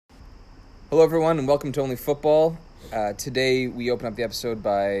Hello, everyone, and welcome to Only Football. Today, we open up the episode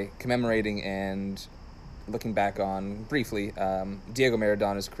by commemorating and looking back on, briefly, Diego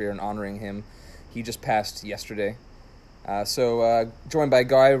Maradona's career and honoring him. He just passed yesterday. Joined by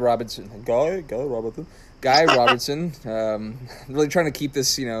Guy Robertson. Really trying to keep this,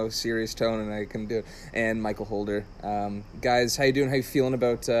 serious tone, and I can do it. And Michael Holder. Guys, how you doing? How you feeling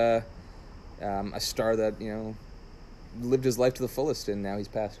about a star that, lived his life to the fullest, and now he's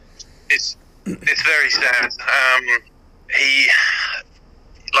passed? It's very sad.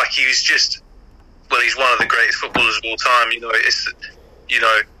 He was just, he's one of the greatest footballers of all time. It's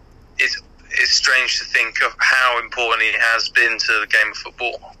strange to think of how important he has been to the game of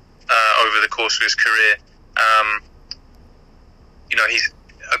football over the course of his career. He's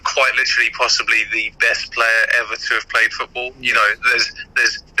quite literally possibly the best player ever to have played football.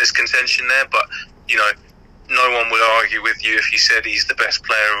 There's contention there, but no one would argue with you if you said he's the best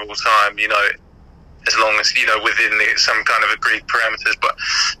player of all time, as long as, within some kind of agreed parameters. But,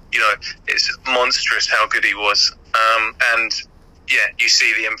 it's monstrous how good he was. You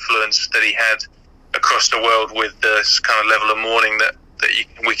see the influence that he had across the world with this kind of level of mourning that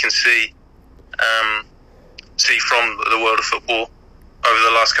we can see from the world of football over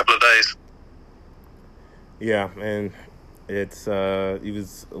the last couple of days. Yeah, and it's he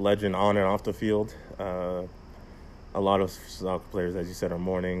was a legend on and off the field. A lot of soccer players, as you said, are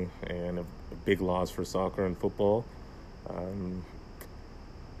mourning, and a big loss for soccer and football.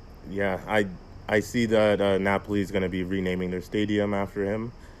 I see that Napoli is going to be renaming their stadium after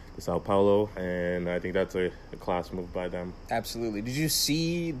him to Sao Paulo, and I think that's a class move by them. Absolutely. Did you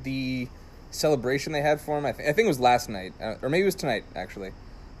see the celebration they had for him? I think it was last night, or maybe it was tonight, actually.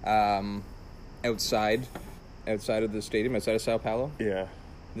 Outside of the stadium, outside of Sao Paulo. Yeah.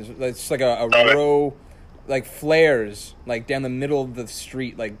 It's like a row, like flares, like down the middle of the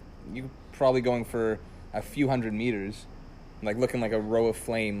street, like you probably going for a few hundred meters, like looking like a row of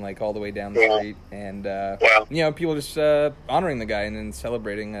flame, like all the way down the street, and wow. People just honoring the guy and then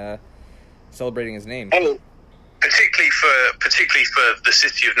celebrating his name. Oh, particularly for the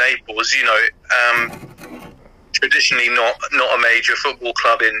city of Naples, traditionally not a major football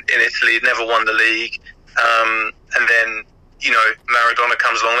club in Italy, never won the league, and then Maradona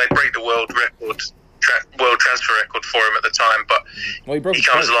comes along, they break the world transfer record for him at the time, but he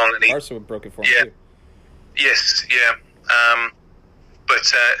comes along and Barca broke it for him too. Yes, yeah.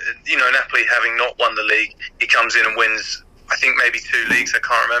 Napoli having not won the league, he comes in and wins, I think maybe 2 leagues, I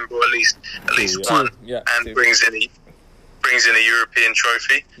can't remember, or at least one, and brings in a European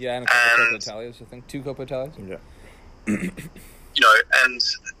trophy. Yeah, and a couple Coppa Italias, I think. 2 Coppa Italias. Yeah. And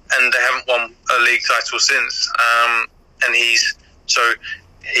they haven't won a league title since. And he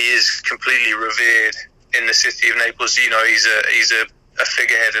is completely revered in the city of Naples. He's a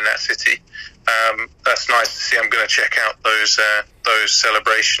figurehead in that city. That's nice to see. I'm going to check out those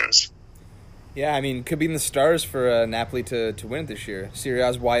celebrations. Yeah, I mean, could be in the stars for Napoli to win it this year. Serie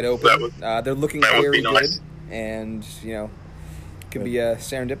A's wide open. They're looking very good, and could be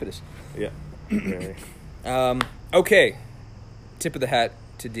serendipitous. Yeah. Okay, tip of the hat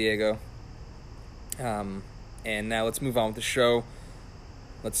to Diego. And now let's move on with the show.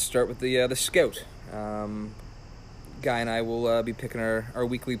 Let's start with the scout. Guy and I will be picking our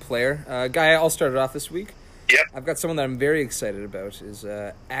weekly player. Guy, I'll start it off this week. Yeah. I've got someone that I'm very excited about. Is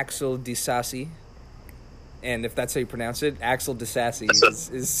Axel Disasi. And if that's how you pronounce it, Axel Disasi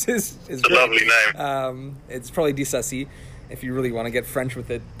is a lovely name. It's probably Disasi if you really want to get French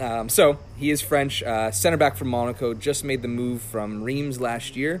with it. So he is French, center back from Monaco. Just made the move from Reims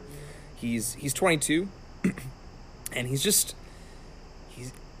last year. He's 22, and he's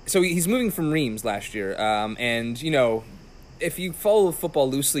moving from Reims last year. And if you follow football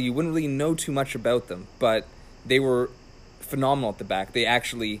loosely, you wouldn't really know too much about them, but they were phenomenal at the back. They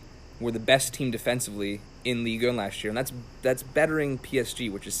actually were the best team defensively in Ligue 1 last year, and that's bettering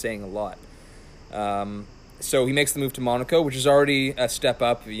PSG, which is saying a lot. So he makes the move to Monaco, which is already a step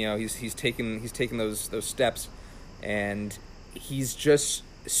up. He's taken those steps, and he's just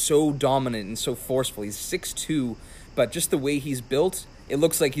so dominant and so forceful. He's 6'2", but just the way he's built, it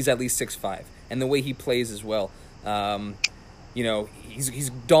looks like he's at least 6'5", and the way he plays as well.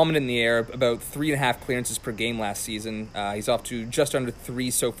 He's dominant in the air, about 3.5 clearances per game last season. He's off to just under 3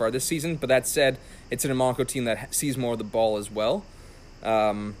 so far this season. But that said, it's in a Monaco team that sees more of the ball as well.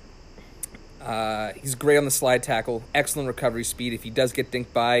 He's great on the slide tackle, excellent recovery speed. If he does get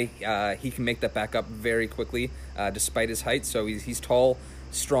dinked by, he can make that back up very quickly, despite his height. So he's tall,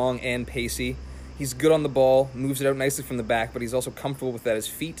 strong, and pacey. He's good on the ball, moves it out nicely from the back, but he's also comfortable with that at his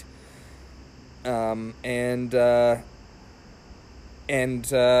feet. And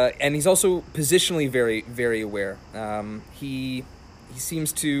and he's also positionally very, very aware. He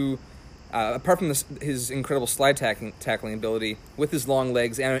seems to, apart from his incredible slide tackling ability, with his long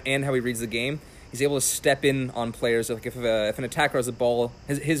legs and how he reads the game, he's able to step in on players. Like if an attacker has the ball,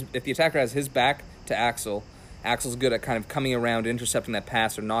 if the attacker has his back to Axel, Axel's good at kind of coming around, intercepting that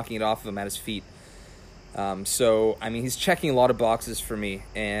pass, or knocking it off of him at his feet. So, I mean, he's checking a lot of boxes for me.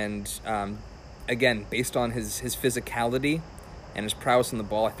 And, again, based on his physicality and his prowess on the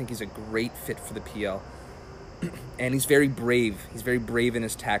ball, I think he's a great fit for the PL. And he's very brave. He's very brave in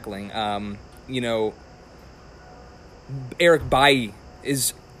his tackling. Eric Bailly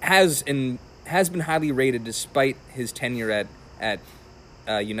has been highly rated despite his tenure at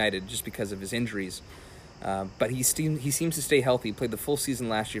United, just because of his injuries. But he seems to stay healthy. He played the full season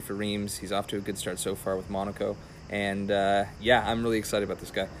last year for Reims. He's off to a good start so far with Monaco. And, I'm really excited about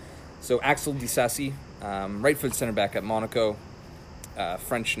this guy. So Axel Disasi, right-foot center back at Monaco,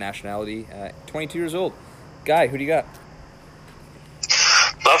 French nationality, 22 years old. Guy, who do you got?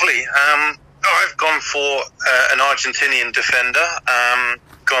 Lovely. I've gone for an Argentinian defender,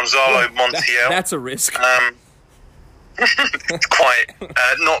 Gonzalo Montiel. That's a risk. Quite.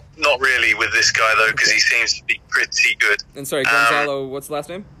 Not really with this guy, though, because he seems to be pretty good. And sorry, Gonzalo, what's the last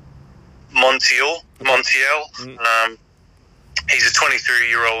name? Montiel. Mm-hmm. He's a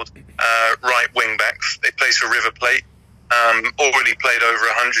 23-year-old right wing back. He plays for River Plate. Already played over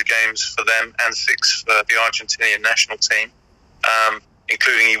 100 games for them and 6 for the Argentinian national team,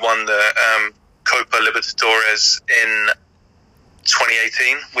 including he won the Copa Libertadores in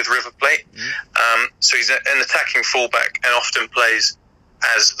 2018 with River Plate. So he's an attacking fullback and often plays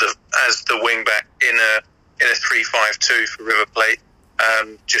as the wing back in a 3-5-2 for River Plate.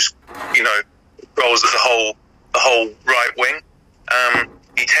 Just rolls the whole right wing.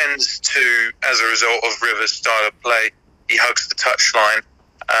 He tends to, as a result of River's style of play, he hugs the touchline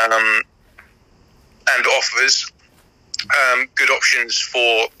and offers good options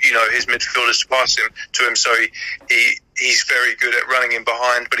for his midfielders to pass to him. So he's very good at running in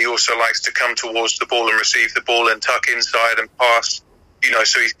behind, but he also likes to come towards the ball and receive the ball and tuck inside and pass.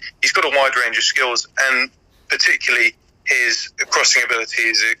 So he's got a wide range of skills, and particularly his crossing ability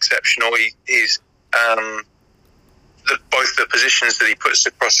is exceptional. He's both the positions that he puts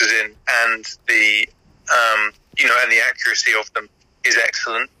the crosses in and the and the accuracy of them is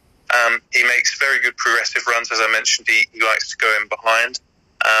excellent. He makes very good progressive runs, as I mentioned. He likes to go in behind,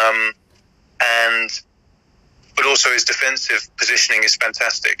 but also his defensive positioning is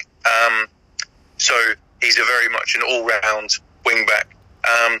fantastic. So he's a very much an all-round wing back.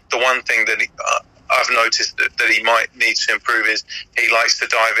 The one thing that I've noticed that he might need to improve is he likes to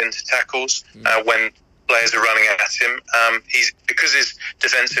dive into tackles when players are running at him. Because his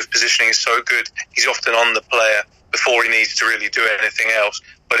defensive positioning is so good, he's often on the player before he needs to really do anything else.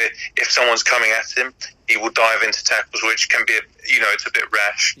 But if someone's coming at him, he will dive into tackles, which can be, it's a bit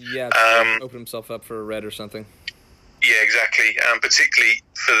rash. Yeah, open himself up for a red or something. Yeah, exactly. Particularly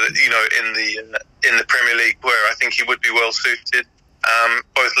for in the Premier League, where I think he would be well suited.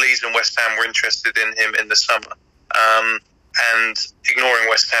 Both Leeds and West Ham were interested in him in the summer. And ignoring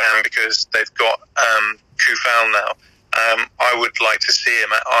West Ham because they've got Kufal now, I would like to see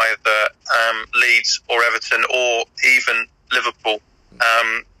him at either Leeds or Everton or even Liverpool,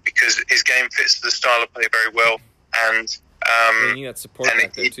 because his game fits the style of play very well. And you need that support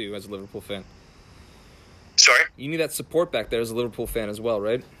back there too, as a Liverpool fan. Sorry? You need that support back there as a Liverpool fan as well,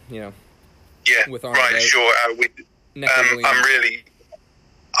 right? Yeah, with right, sure.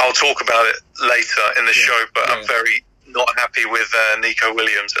 I'll talk about it later in the show, but I'm very not happy with Nico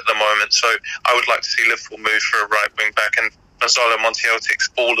Williams at the moment. So I would like to see Liverpool move for a right wing back, and Gonzalo Montiel ticks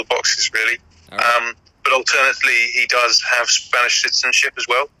all the boxes really. Right. But alternatively, he does have Spanish citizenship as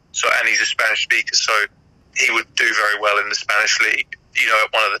well. So, and he's a Spanish speaker, so he would do very well in the Spanish league.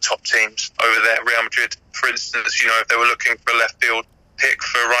 At one of the top teams over there, Real Madrid, for instance. If they were looking for a left field pick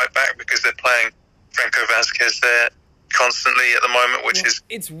for a right back, because they're playing Franco Vazquez there constantly at the moment, which is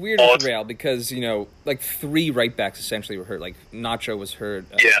it's weird odd. With Real because 3 right backs essentially were hurt. Like Nacho was hurt,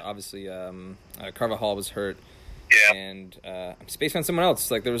 obviously Carvajal was hurt, and I'm spacing on someone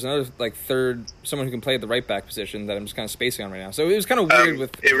else. Like there was another third, someone who can play at the right back position that I'm just kind of spacing on right now. So it was kind of weird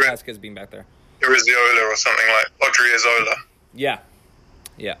with Vazquez being back there. Iriziola or something like Odriozola. Yeah,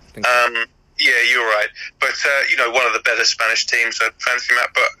 I think so. Yeah, you're right. But one of the better Spanish teams, I fancy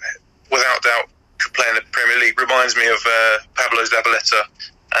that, but without doubt could play in the Premier League. Reminds me of Pablo Zabaleta,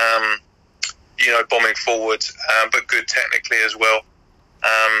 bombing forward, but good technically as well.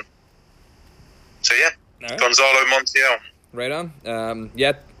 So yeah, right. Gonzalo Montiel. Right on.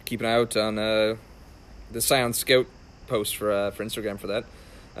 Keep an eye out on the Scion Scout post for Instagram for that.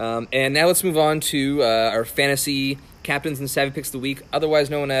 And now let's move on to our fantasy captains and savvy picks of the week, otherwise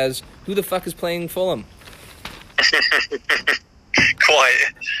known as who the fuck is playing Fulham? Quite.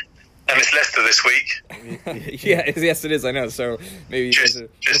 And it's Leicester this week. Yes, it is. I know. So maybe you guys are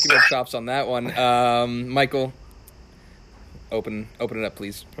looking at chops on that one. Michael, open it up,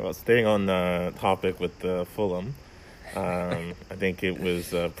 please. Well, staying on the topic with Fulham, I think it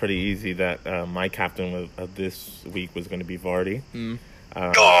was pretty easy that my captain of this week was going to be Vardy. You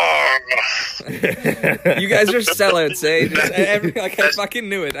guys are sellouts, eh? I fucking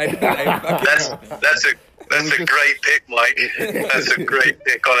knew it. That's a great pick, Mike. That's a great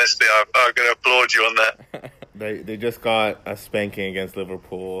pick. Honestly, I'm going to applaud you on that. They just got a spanking against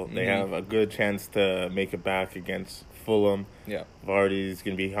Liverpool. They have a good chance to make it back against Fulham. Yeah, Vardy's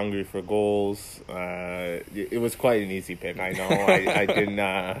going to be hungry for goals. It was quite an easy pick. I know. I didn't.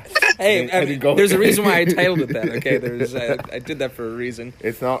 I didn't go there's a reason why I titled it that. Okay, I did that for a reason.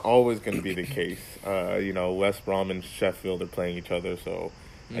 It's not always going to be the case. West Brom and Sheffield are playing each other, so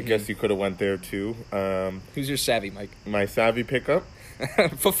I guess you could have went there too. Who's your savvy, Mike? My savvy pickup?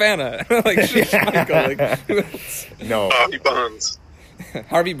 Fofana. Michael. No. Harvey Barnes.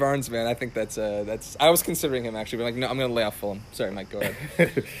 Harvey Barnes, man. I think that's. I was considering him actually, but no, I'm gonna lay off Fulham. Sorry, Mike. Go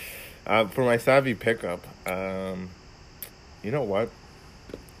ahead. For my savvy pickup, you know what?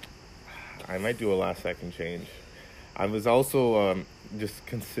 I might do a last second change. I was also just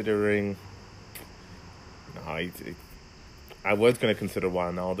considering. No, I was going to consider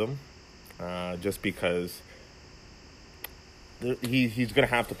Wijnaldum, just because he's going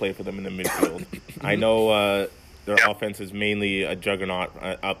to have to play for them in the midfield. I know their offense is mainly a juggernaut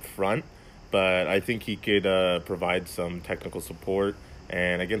up front, but I think he could provide some technical support.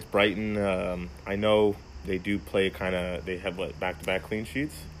 And against Brighton, I know they do play they have back-to-back clean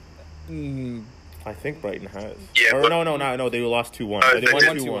sheets? I think Brighton has. Yeah, no. They lost 2-1. They won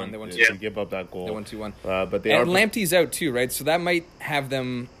 2-1. They give up that goal. They won 2-1. But they and Lamptey's out too, right? So that might have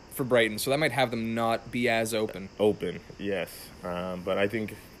them for Brighton. So that might have them not be as open. Open, yes. But I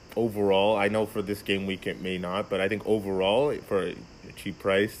think overall, I know for this game week it may not, but I think overall for a cheap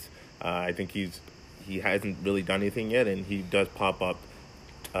price, I think he hasn't really done anything yet, and he does pop up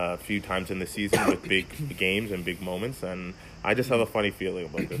a few times in the season with big games and big moments, and I just have a funny feeling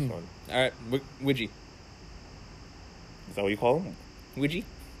about this one. All right, Widgie. Is that what you call him? Widgie?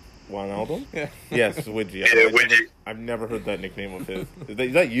 Wijnaldum? Yeah. Yes, Widgie. Yeah, Widgie. I've never heard that nickname of his.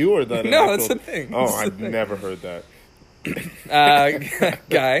 Is that you or that? No, that's the thing. Oh, I've never heard that.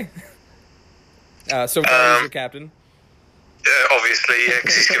 Guy. So far, he's your captain. Obviously,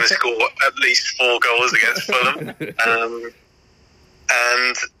 because he's going to score at least 4 goals against Fulham.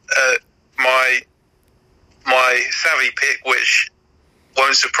 And my savvy pick, which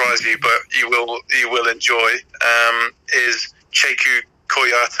won't surprise you, but you will enjoy, is Cheku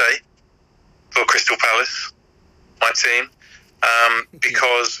Koyate for Crystal Palace, my team,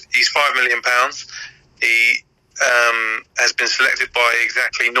 because he's £5 million. He has been selected by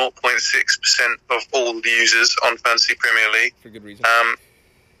exactly 0.6% of all the users on Fantasy Premier League. For good reason.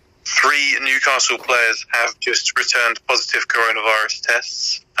 3 Newcastle players have just returned positive coronavirus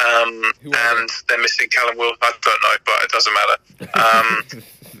tests, and they're missing Callum Wilson. I don't know, but it doesn't matter.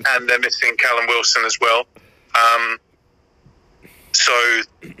 And they're missing Callum Wilson as well. So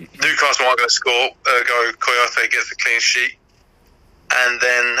Newcastle aren't going to score. Ergo, Koyate gets a clean sheet, and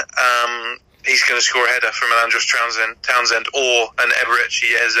then he's going to score a header from an Andros Townsend or an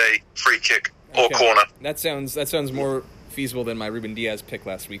Eberechi as a free kick or corner. That sounds more feasible than my Ruben Diaz pick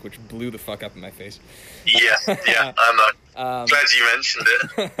last week, which blew the fuck up in my face. Yeah, I know. Glad you mentioned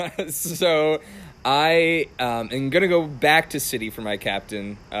it. So I am going to go back to City for my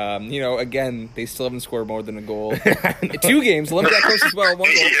captain. Again, they still haven't scored more than a goal. 2 games, Olympiacos close as well, 1 goal.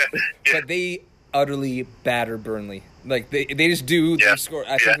 Yeah. But they utterly batter Burnley. Like, they just do. They score.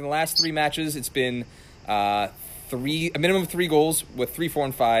 I think in the last 3 matches, it's been a minimum of 3 goals with 3, 4,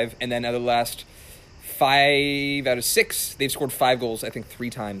 and 5. And then out of the last 5 out of 6, they've scored 5 goals, I think, 3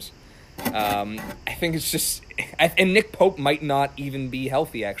 times. I think it's just... And Nick Pope might not even be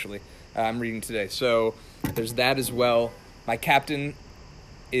healthy, actually. I'm reading today. So there's that as well. My captain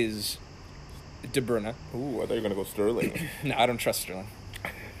is De Bruyne. Ooh, I thought you were going to go Sterling. No, I don't trust Sterling.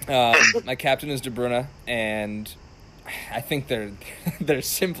 My captain is De Bruyne, and I think they're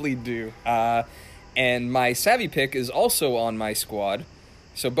simply due. And my savvy pick is also on my squad.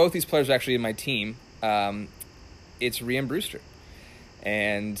 So both these players are actually in my team. It's Rhian Brewster.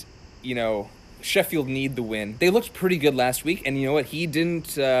 And, Sheffield need the win. They looked pretty good last week, and you know what? He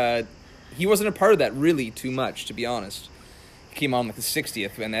didn't... he wasn't a part of that really too much, to be honest. He came on like the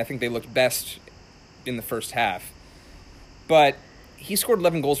 60th, and I think they looked best in the first half. But he scored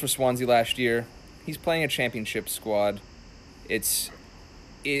 11 goals for Swansea last year. He's playing a championship squad. It's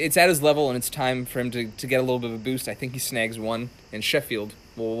at his level, and it's time for him to get a little bit of a boost. I think he snags one in Sheffield.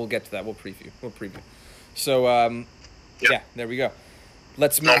 We'll get to that. We'll preview. So, yeah, there we go.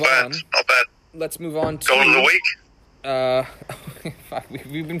 Let's move on. Not bad. Let's move on to... Goal of the week? Fuck,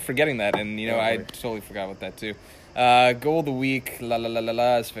 we've been forgetting that, and, I totally forgot about that, too. Goal of the week,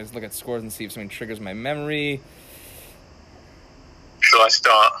 Let's look at scores and see if something triggers my memory. Shall I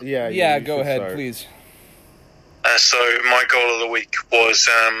start? Yeah, go ahead, please. So my goal of the week was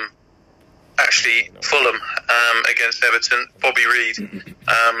actually Fulham against Everton. Bobby Reed.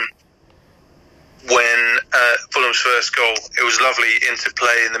 When Fulham's first goal, it was lovely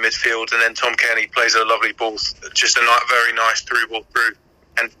interplay in the midfield, and then Tom Kenny plays a lovely ball, just a very nice through ball through,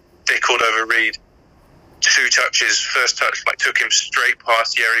 and they called over Reed. 2 touches, first touch took him straight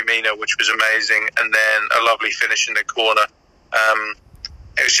past Yerry Mina, which was amazing, and then a lovely finish in the corner.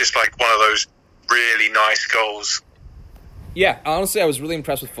 It was just one of those really nice goals. Yeah, honestly, I was really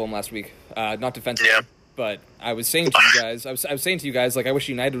impressed with Fulham last week. Not defensively, but I was saying to you guys, I was saying to you guys, I wish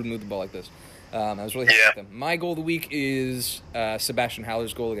United would move the ball like this. I was really happy with them. My goal of the week is Sebastian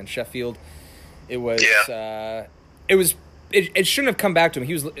Haller's goal against Sheffield. It shouldn't have come back to him.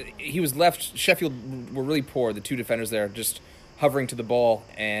 He was left. Sheffield were really poor. The 2 defenders there just hovering to the ball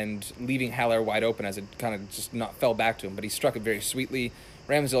and leaving Haller wide open as it kind of just not fell back to him. But he struck it very sweetly.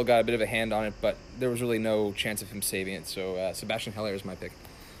 Ramsdale got a bit of a hand on it, but there was really no chance of him saving it. So Sebastian Haller is my pick.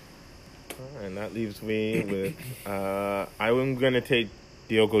 And that leaves me with I'm going to take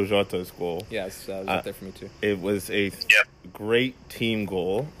Diogo Jota's goal. Yeah, it was up there for me too. It was a great team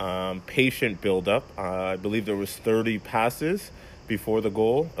goal. Patient build-up. I believe there was 30 passes before the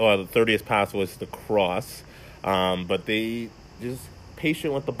goal. The 30th pass was the cross. But they just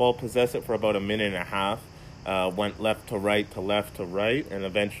patient with the ball, possessed it for about a minute and a half. Went left to right, and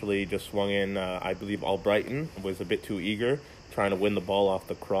eventually just swung in. I believe Albrighton was a bit too eager, trying to win the ball off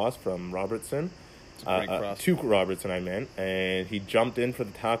the cross from Robertson. To Robertson, I meant. And he jumped in for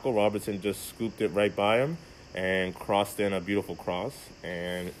the tackle. Robertson just scooped it right by him and crossed in a beautiful cross.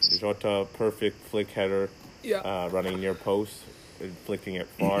 And Jota, perfect flick header, running near post, flicking it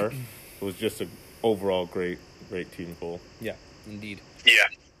far. It was just an overall great team goal. Yeah, indeed.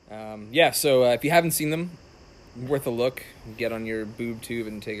 Yeah. So if you haven't seen them, worth a look. Get on your boob tube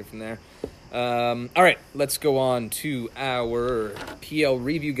and take it from there. All right, let's go on to our PL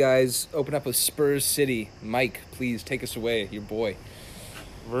review, guys. Open up with Spurs City. Mike, please take us away, your boy.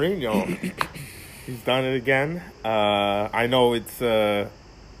 Mourinho, he's done it again. I know it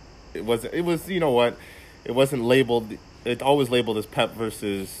was it wasn't labeled. It's always labeled as Pep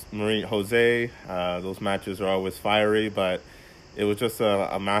versus Jose. Those matches are always fiery, but it was just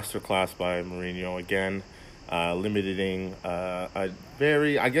a masterclass by Mourinho again. Limiting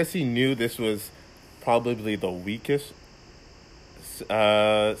I guess he knew this was probably the weakest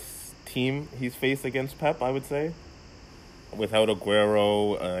team he's faced against Pep, I would say. Without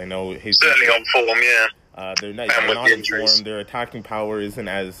Aguero, I know he's certainly on form, yeah. They're not in form. Their attacking power isn't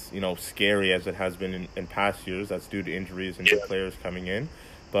as scary as it has been in past years. That's due to injuries and new players coming in.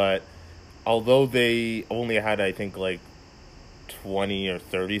 But although they only had, I think, 20 or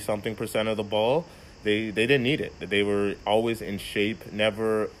 30 something % of the ball, they didn't need it. They were always in shape,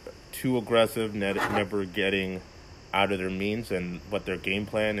 never too aggressive, never getting out of their means and what their game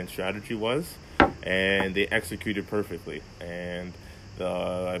plan and strategy was, and they executed perfectly. And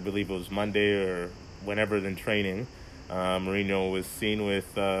I believe it was Monday or whenever in training, Mourinho was seen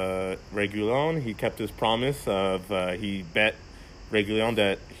with Reguilon. He kept his promise of he bet Reguilon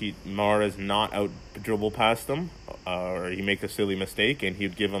that Mahrez not out dribble past him, or he make a silly mistake, and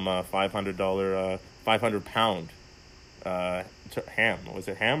he'd give him a $500 £500 ham. Was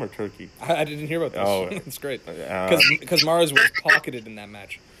it ham or turkey? I didn't hear about this. Oh, it's great because Mahrez was pocketed in that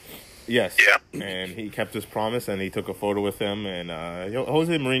match. Yes, and he kept his promise, and he took a photo with him. And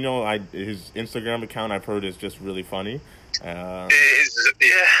Jose Mourinho, his Instagram account I've heard is just really funny. It is,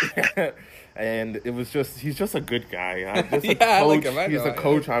 yeah. And it was he's just a good guy. I like him. He's a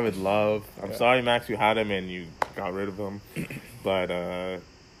coach I would love. I'm sorry, Max, you had him and you got rid of him, but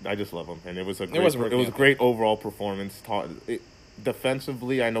I just love him, and it was a great overall performance.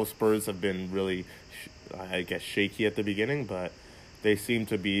 Defensively, I know Spurs have been really, I guess, shaky at the beginning, but they seem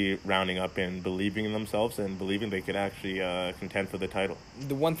to be rounding up and believing in themselves and believing they could actually contend for the title.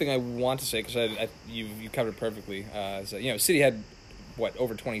 The one thing I want to say, because you covered it perfectly, is that, City had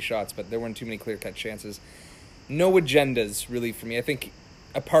over 20 shots, but there weren't too many clear-cut chances. No agendas, really, for me. I think,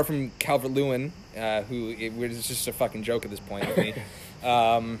 apart from Calvert-Lewin, who is just a fucking joke at this point with me,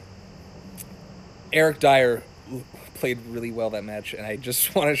 Eric Dyer played really well that match, and I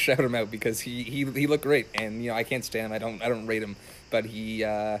just want to shout him out because he looked great, and I can't stand him. I don't rate him, but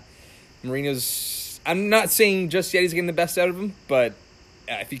Mourinho's. I'm not saying just yet he's getting the best out of him, but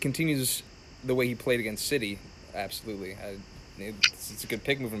if he continues the way he played against City, absolutely, it's a good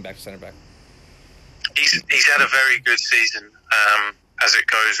pick moving back to centre back. He's had a very good season as it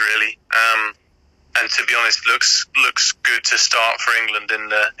goes, really. And to be honest, looks good to start for England in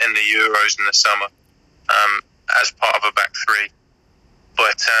the Euros in the summer as part of a back three.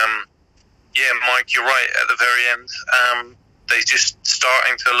 But yeah, Mike, you're right. At the very end, they're just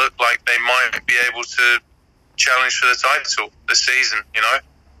starting to look like they might be able to challenge for the title this season.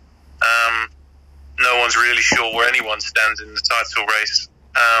 No one's really sure where anyone stands in the title race,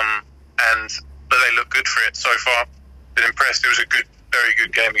 but they look good for it so far. Been impressed. It was a very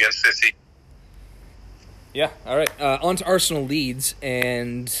good game against City. Yeah, all right. On to Arsenal Leeds,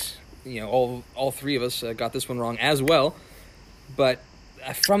 and all three of us got this one wrong as well. But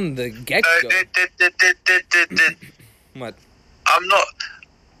from the get-go... What? I'm not...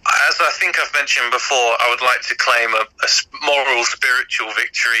 As I think I've mentioned before, I would like to claim a moral, spiritual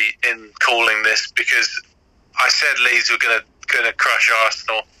victory in calling this, because I said Leeds were going to crush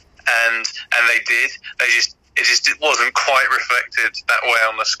Arsenal, and they did. It wasn't quite reflected that way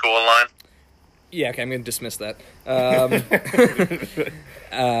on the scoreline. Yeah, okay, I'm going to dismiss that.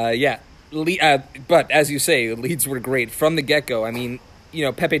 Yeah, but as you say, Leeds were great from the get-go. I mean,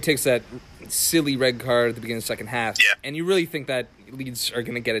 Pepe takes that silly red card at the beginning of the second half, and you really think that Leeds are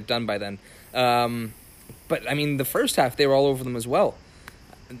going to get it done by then. But, I mean, the first half, they were all over them as well.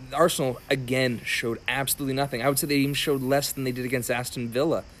 Arsenal, again, showed absolutely nothing. I would say they even showed less than they did against Aston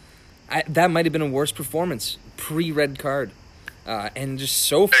Villa. That might have been a worse performance, pre-red card. And just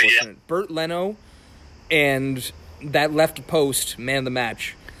so fortunate. Yeah. Bert Leno and that left post, man of the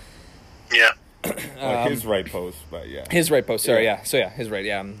match. Yeah. His right post, but yeah. His right post, sorry, yeah. So, his right,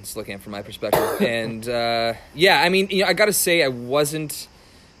 I'm just looking at it from my perspective. And, I mean, I got to say I wasn't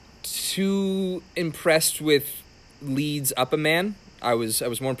too impressed with Leeds up a man. I was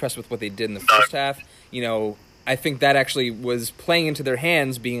more impressed with what they did in the first half. I think that actually was playing into their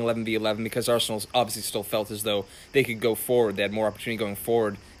hands being 11v11 because Arsenal obviously still felt as though they could go forward. They had more opportunity going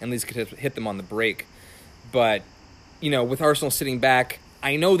forward, and Leeds could hit them on the break. But, with Arsenal sitting back,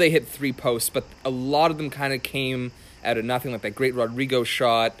 I know they hit 3 posts, but a lot of them kind of came out of nothing, like that great Rodrigo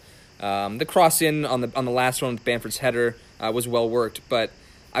shot. The cross in on the last one with Bamford's header was well worked, but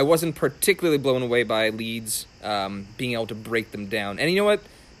I wasn't particularly blown away by Leeds being able to break them down. And you know what?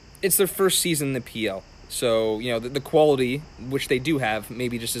 It's their first season in the PL. So, the quality, which they do have,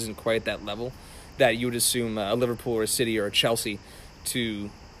 maybe just isn't quite at that level that you would assume a Liverpool or a City or a Chelsea to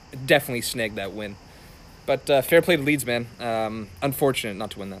definitely snag that win. But fair play to Leeds, man. Unfortunate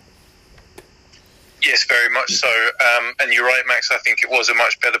not to win that. Yes, very much so. And you're right, Max. I think it was a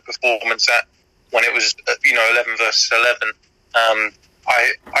much better performance when it was, 11 versus 11.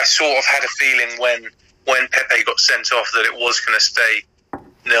 I sort of had a feeling when Pepe got sent off that it was going to stay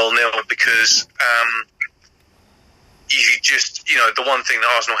 0-0 because you just, the one thing that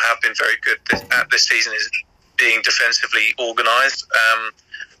Arsenal have been very good at this season is being defensively organised.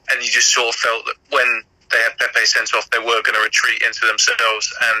 And you just sort of felt that when they had Pepe sent off, they were going to retreat into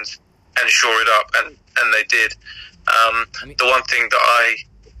themselves and shore it up, and they did. The one thing that I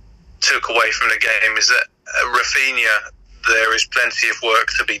took away from the game is that Rafinha, there is plenty of work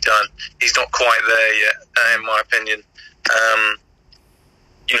to be done. He's not quite there yet, in my opinion.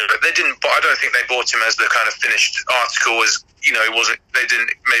 They didn't. But I don't think they bought him as the kind of finished article. As he wasn't. They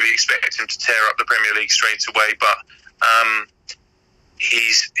didn't maybe expect him to tear up the Premier League straight away. But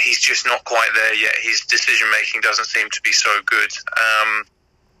he's just not quite there yet. His decision making doesn't seem to be so good.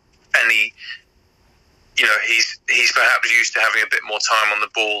 And he's perhaps used to having a bit more time on the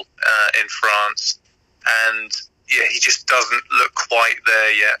ball in France, and he just doesn't look quite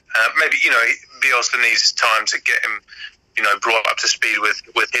there yet. Maybe Bielsa needs time to get him brought up to speed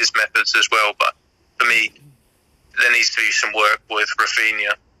with his methods as well. But for me, there needs to be some work with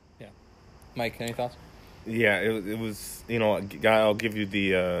Rafinha. Yeah, Mike, any thoughts? Yeah, it was. I'll give you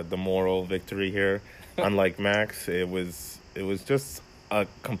the moral victory here. Unlike Max, it was just a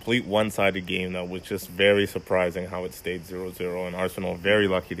complete one-sided game that was just very surprising how it stayed 0-0, and Arsenal very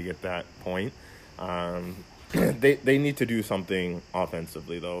lucky to get that point. They need to do something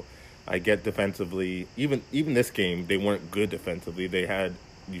offensively, though. I get defensively, even this game, they weren't good defensively. They had,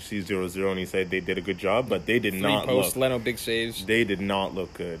 you see 0-0, and you said they did a good job, but they did not look. Leno, big saves. They did not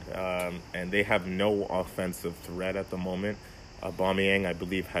look good, and they have no offensive threat at the moment. Aubameyang, I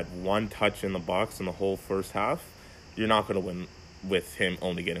believe, had 1 touch in the box in the whole first half. You're not going to win with him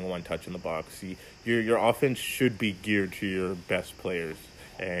only getting one touch in the box. Your offense should be geared to your best players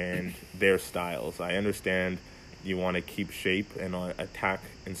and their styles. I understand you want to keep shape and attack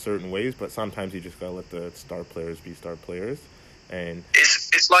in certain ways, but sometimes you just gotta let the star players be star players. And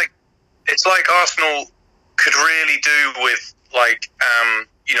it's like Arsenal could really do with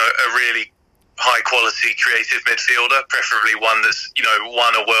a really high quality creative midfielder, preferably one that's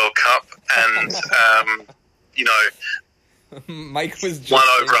won a World Cup and Mike was just won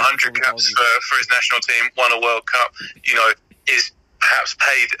over 100 caps for his national team, won a World Cup, is perhaps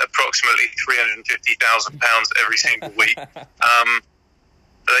paid approximately £350,000 every single week.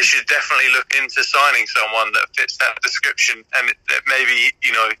 They should definitely look into signing someone that fits that description, and that maybe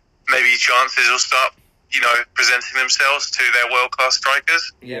chances will start, presenting themselves to their world-class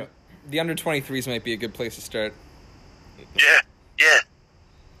strikers. Yeah. The under-23s might be a good place to start. Yeah.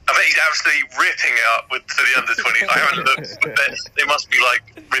 I bet he's absolutely ripping it up for the under-20s. I haven't looked, but they must be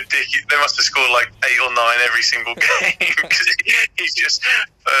ridiculous. They must have scored 8 or 9 every single game because he's just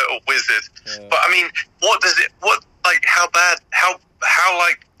a wizard. Yeah. But I mean,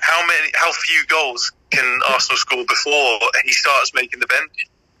 how few goals can Arsenal score before he starts making the bench?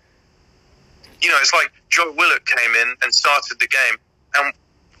 It's like Joe Willock came in and started the game and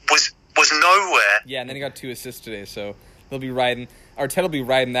was nowhere. Yeah, and then he got 2 assists today, so they'll be riding. Arteta will be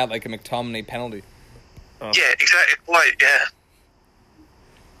riding that like a McTominay penalty. Oh. Yeah, exactly. Right. Yeah.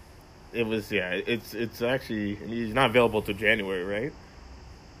 It was. Yeah. It's actually he's not available till January, right?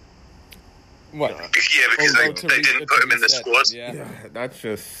 What? Yeah, because they didn't put him in the squad. Yeah, that's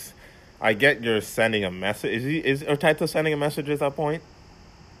just. I get you're sending a message. Is Arteta sending a message at that point?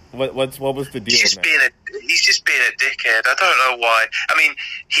 What was the deal? He's just being a dickhead. I don't know why. I mean,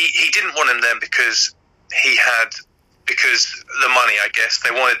 he didn't want him then because the money. I guess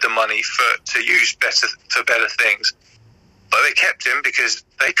they wanted the money to use for better things, but they kept him because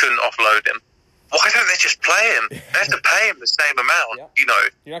they couldn't offload him. Why don't they just play him? They have to pay him the same amount. Yeah.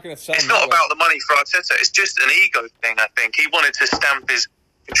 You're not going to sell him. It's not about the money for Arteta. It's just an ego thing. I think he wanted to stamp his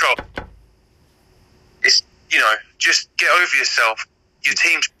control. It's just get over yourself. Your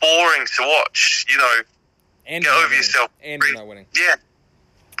team's boring to watch. And get over yourself. And you're not winning. Yeah,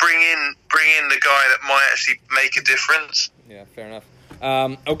 bring in the guy that might actually make a difference. Yeah, fair enough.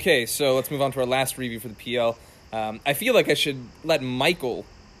 Okay, so let's move on to our last review for the PL. I feel like I should let Michael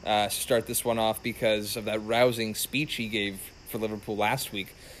start this one off because of that rousing speech he gave for Liverpool last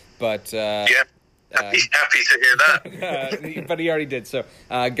week. But happy to hear that. But he already did. So,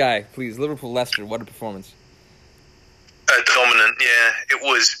 Guy, please, Liverpool-Leicester, what a performance! Dominant, yeah. It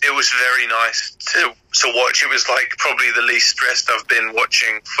was very nice to watch. It was probably the least stressed I've been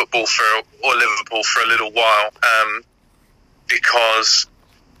watching football or Liverpool for a little while, because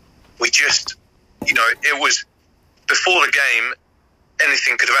we just, it was before the game.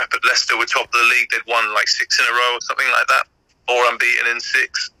 Anything could have happened. Leicester were top of the league. They'd won 6 in a row or something like that, or unbeaten in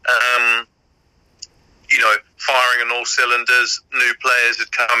 6. Firing on all cylinders. New players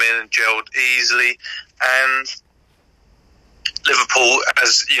had come in and gelled easily, and Liverpool,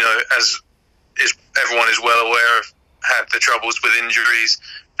 as everyone is well aware of, had the troubles with injuries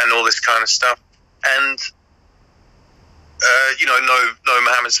and all this kind of stuff. And no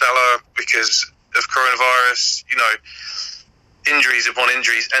Mohamed Salah because of coronavirus. Injuries upon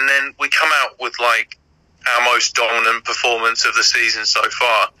injuries, and then we come out with our most dominant performance of the season so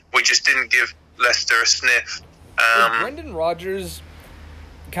far. We just didn't give Leicester a sniff. Was Brendan Rodgers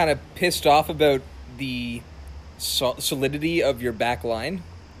kind of pissed off about the solidity of your back line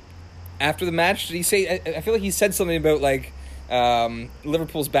after the match? Did he say? I feel like he said something about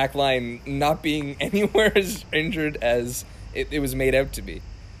Liverpool's back line not being anywhere as injured as it was made out to be.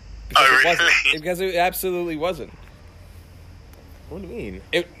 Because it absolutely wasn't. What do you mean?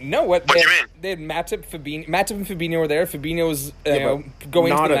 What do you mean? They had Matip and Fabinho were there. Fabinho was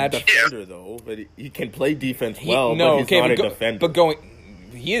going into the match. Not a defender, though, but he can play defense well, but he's not a defender. But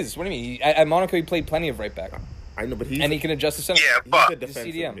he is. What do you mean? At Monaco, he played plenty of right back. I know, but he can adjust the center. Yeah, but he's a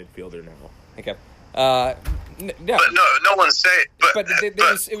defensive midfielder now. Okay. Yeah. But no one said. It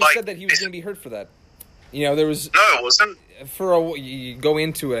was said that he was going to be hurt for that. There was. No, it wasn't. You go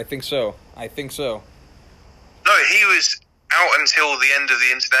into it. I think so. No, he was out until the end of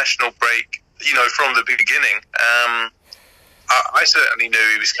the international break, from the beginning. I certainly knew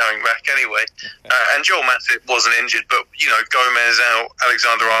he was coming back anyway. And Joel Matip wasn't injured, but, Gomez out,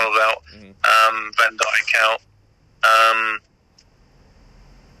 Alexander-Arnold out, Van Dijk out.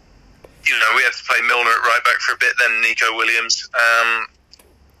 We had to play Milner at right back for a bit, then Nico Williams.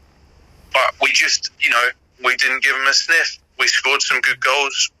 But we just, we didn't give him a sniff. We scored some good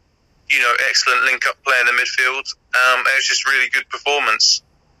goals. excellent link-up play in the midfield. It was just really good performance.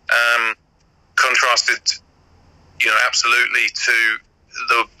 Contrasted, absolutely to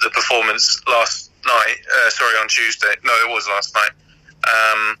the performance last night. On Tuesday. No, it was last night.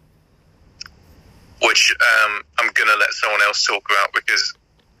 Which I'm going to let someone else talk about because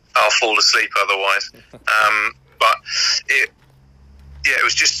I'll fall asleep otherwise. But it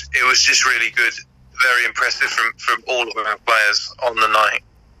was just really good. Very impressive from all of our players on the night.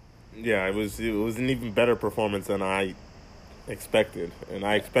 Yeah, it was an even better performance than I expected, and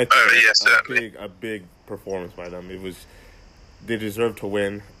I expected a big performance by them. They deserved to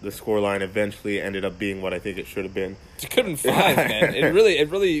win. The scoreline eventually ended up being what I think it should have been. It could have been 5, man. It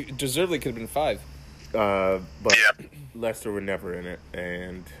really deservedly could have been 5. But Leicester were never in it,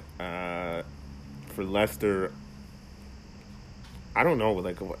 and for Leicester, I don't know.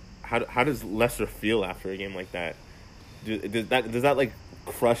 Like, how does Leicester feel after a game like that? Does that like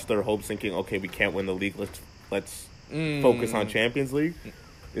crush their hopes, thinking, okay, we can't win the league. Let's focus on Champions League.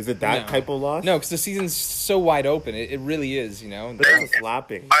 Is it that type of loss? No, because the season's so wide open. It really is. They're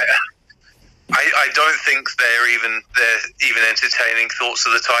slapping. I don't think they're even entertaining thoughts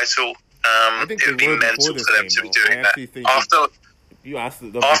of the title. I think it would be mental for them to be doing that.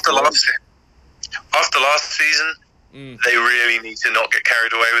 After last season, they really need to not get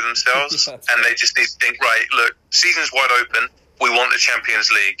carried away with themselves, and they just need to think, right, look, season's wide open. We want the Champions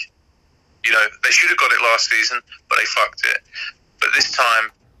League. They should have got it last season, but they fucked it. But this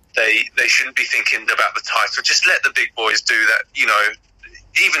time, they shouldn't be thinking about the title. Just let the big boys do that.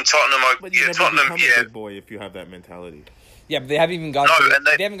 Even Tottenham. But you never become a big boy if you have that mentality. Yeah, but they haven't even gone.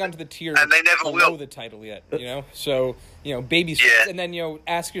 They haven't gone to the tier and they never below will. The title yet. So baby steps, and then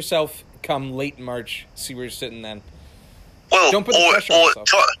ask yourself, come late March, see where you're sitting then. Well, don't put the pressure on yourself.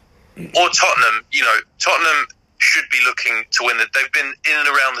 Or Tottenham. Tottenham should be looking to win it. They've been in and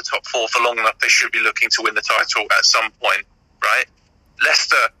around the top 4 for long enough. They should be looking to win the title at some point, right?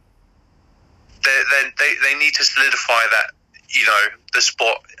 Leicester, they need to solidify that, the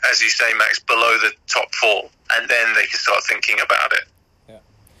spot, as you say, Max, below the top 4, and then they can start thinking about it.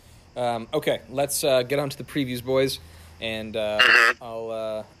 Yeah. Okay, let's get on to the previews, boys, and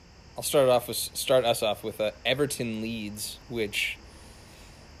I'll start us off with Everton Leeds, which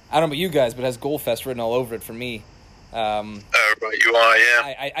I don't know about you guys, but has Goal Fest written all over it for me. Right, you are,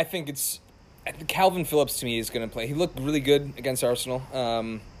 yeah. I think Calvin Phillips to me is going to play. He looked really good against Arsenal,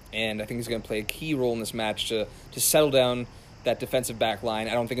 and I think he's going to play a key role in this match to settle down that defensive back line.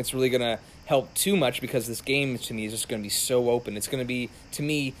 I don't think it's really going to help too much because this game to me is just going to be so open. It's going to be, to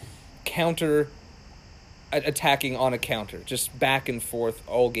me, counter attacking on a counter, just back and forth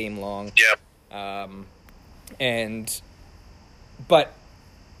all game long. Yeah. But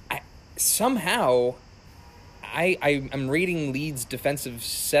somehow I'm rating Leeds' defensive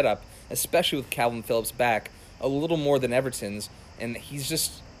setup, especially with Calvin Phillips back, a little more than Everton's, and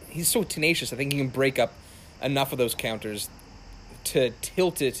he's so tenacious. I think he can break up enough of those counters to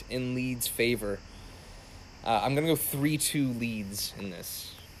tilt it in Leeds' favor. I'm going to go 3-2 Leeds in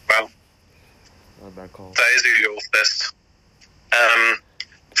this. Well, not a bad call. That is a Goal Fest.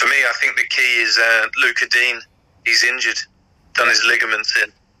 For me, I think the key is Luca Dean. He's injured, done his ligaments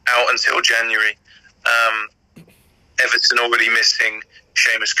in, out until January. Everton already missing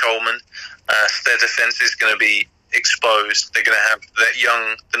Seamus Coleman. Their defence is going to be exposed. They're going to have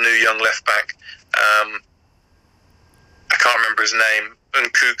the new young left back. I can't remember his name,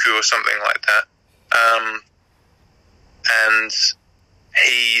 Nkuku or something like that. And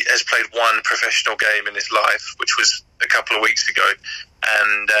he has played one professional game in his life, which was a couple of weeks ago.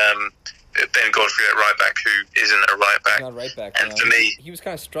 And Ben Godfrey at right back, who isn't a right back. He's not right back. And for me, he was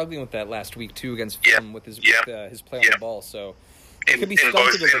kind of struggling with that last week too against Fulham with his play on the ball. So it could be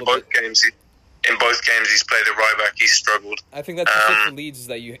stunted a little bit. In both games, he's played at right back. He's struggled. I think that's the trick for Leeds is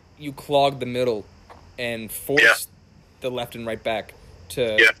that you clog the middle and force the left and right back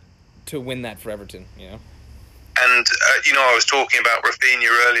to win that for Everton. And, I was talking about Rafinha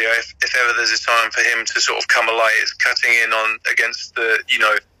earlier. If ever there's a time for him to sort of come alight, it's cutting in on against the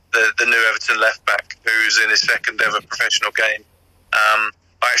new Everton left back who's in his second ever professional game. I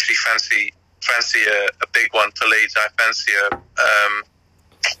actually fancy a big one for Leeds. I fancy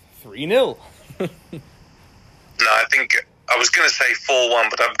 3-0. No, I think I was going to say 4-1,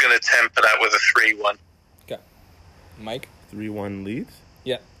 but I'm going to temper that with a 3-1. Okay. Mike? 3-1 Leeds?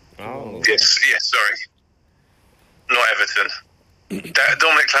 Yeah. Oh. Yes, sorry. Not Everton.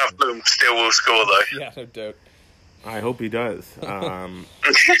 Dominic Calvert-Lewin still will score, though. Yeah, no doubt. I hope he does. So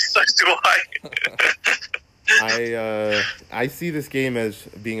do I. I see this game as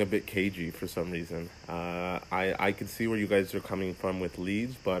being a bit cagey for some reason. I can see where you guys are coming from with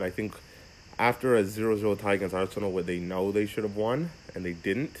Leeds, but I think after a 0-0 tie against Arsenal where they know they should have won and they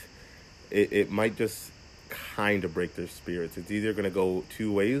didn't, it might just kind of break their spirits. It's either going to go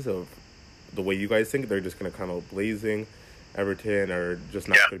two ways of the way you guys think. They're just going to come out blazing. Everton are just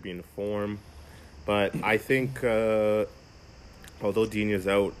not going to be in form. But I think, although Dina's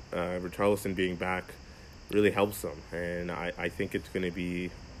out, Richarlison being back really helps them. And I think it's going to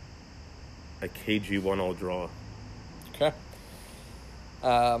be a cagey 1-1 draw. Okay.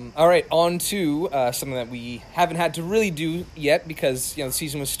 All right, on to something that we haven't had to really do yet because the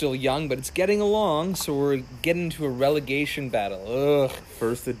season was still young, but it's getting along, so we're getting into a relegation battle. Ugh.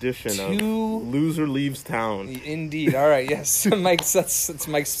 First edition of Loser Leaves Town. Indeed. All right, yes. That's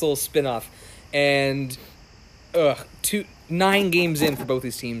Mike's little spin-off. And 9 games in for both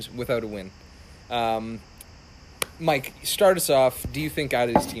these teams without a win. Mike, start us off. Do you think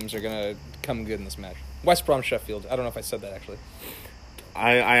either of these teams are going to come good in this match? West Brom, Sheffield. I don't know if I said that, actually.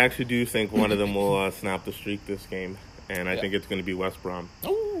 I actually do think one of them will snap the streak this game, and I think it's going to be West Brom.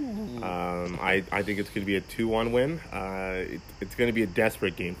 Ooh. I think it's going to be a 2-1 win. It's going to be a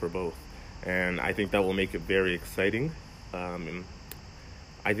desperate game for both, and I think that will make it very exciting.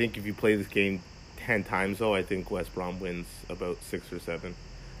 I think if you play this game 10 times, though, I think West Brom wins about 6 or 7,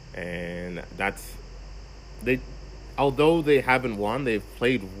 and although they haven't won, they've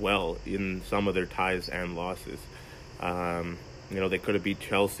played well in some of their ties and losses. They could have beat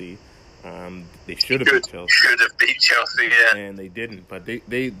Chelsea. They should have beat Chelsea. Should have beat Chelsea, yeah. And they didn't. But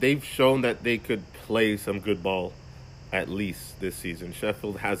they've shown that they could play some good ball, at least this season.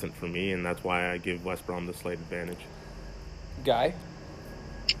 Sheffield hasn't for me, and that's why I give West Brom the slight advantage. Guy?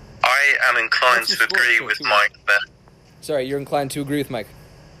 I am inclined to agree with Mike there. Sorry, you're inclined to agree with Mike?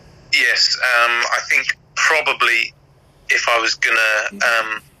 Yes, I think probably if I was gonna,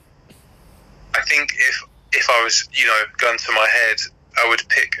 I think if I was, gun to my head, I would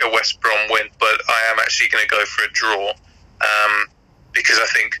pick a West Brom win, but I am actually going to go for a draw, because I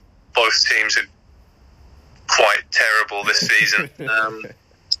think both teams are quite terrible this season.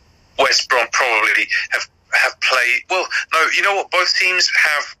 West Brom probably have played well. No, you know what? Both teams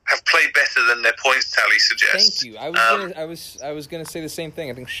have played better than their points tally suggests. Thank you. I was gonna say the same thing.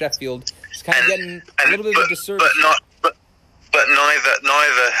 I think Sheffield is kind of getting a little bit of a disservice. But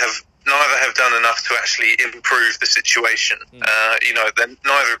neither have done enough to actually improve the situation. Neither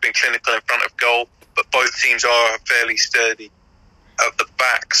have been clinical in front of goal, but both teams are fairly sturdy at the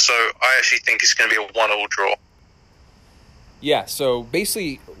back. So I actually think it's going to be a 1-1 draw. Yeah, so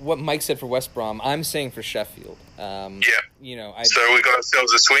basically what Mike said for West Brom, I'm saying for Sheffield. So we got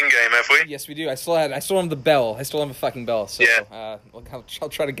ourselves a swing game, have we? Yes, we do. I still have the bell. I still have a fucking bell. So yeah. I'll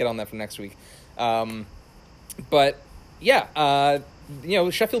try to get on that for next week. But yeah,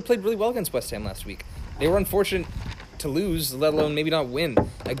 Sheffield played really well against West Ham last week. They were unfortunate to lose, let alone maybe not win.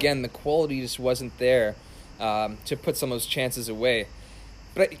 Again, the quality just wasn't there to put some of those chances away.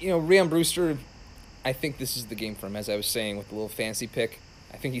 But Rhian Brewster, I think this is the game for him, as I was saying, with the little fancy pick.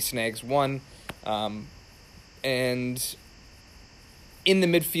 I think he snags one. And in the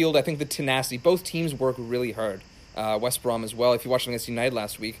midfield, I think the tenacity, both teams work really hard. West Brom as well. If you watched them against United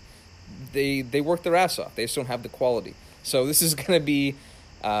last week, they worked their ass off. They just don't have the quality. So this is going to be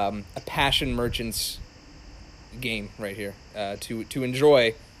a passion merchants game right here to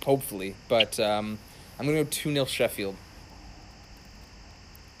enjoy, hopefully. But I'm going to go 2-0 Sheffield.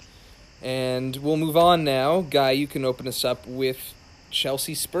 And we'll move on now. Guy, you can open us up with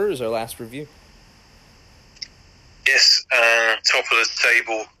Chelsea Spurs, our last review. Yes, top of the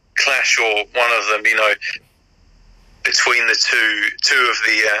table clash, or one of them, between the two of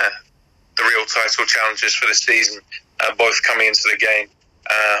the real title challengers for the season, both coming into the game,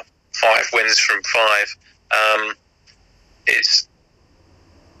 5 wins from 5. It's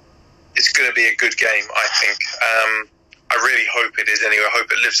going to be a good game, I think. I really hope it is anyway. I hope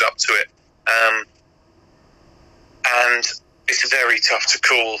it lives up to it. And it's very tough to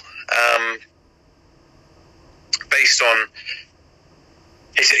call. Based on,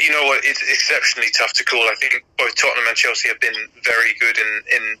 it's exceptionally tough to call. I think both Tottenham and Chelsea have been very good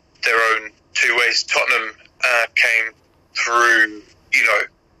in their own 2 ways. Tottenham came through,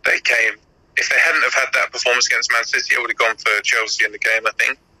 they came. If they hadn't have had that performance against Man City, I would have gone for Chelsea in the game, I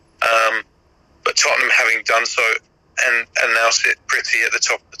think. But Tottenham having done so and now sit pretty at the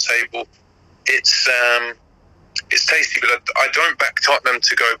top of the table, it's tasty. But I don't back Tottenham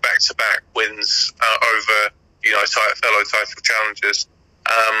to go back-to-back wins over, fellow title challengers.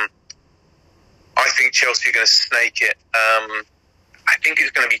 I think Chelsea are going to snake it. I think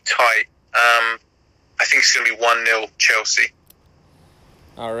it's going to be tight. I think it's going to be 1-0 Chelsea.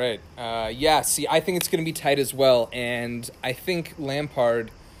 All right. See, I think it's going to be tight as well, and I think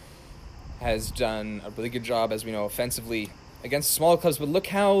Lampard has done a really good job, as we know, offensively against smaller clubs, but look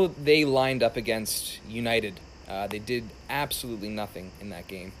how they lined up against United. They did absolutely nothing in that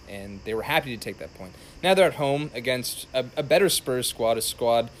game, and they were happy to take that point. Now they're at home against a better Spurs squad, a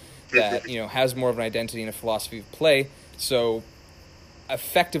squad that has more of an identity and a philosophy of play. So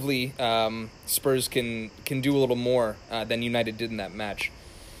effectively, Spurs can do a little more than United did in that match.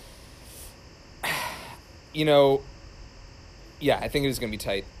 I think it is going to be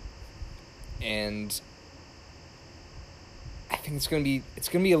tight, and I think it's going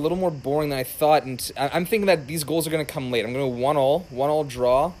to be a little more boring than I thought. And I'm thinking that these goals are going to come late. I'm going to 1-1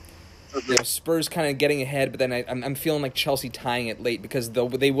 draw. Spurs kind of getting ahead, but then I'm feeling like Chelsea tying it late because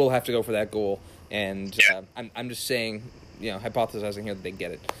they will have to go for that goal. And I'm just saying, hypothesizing here that they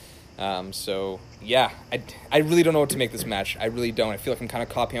get it. I really don't know what to make this match. I really don't. I feel like I'm kind of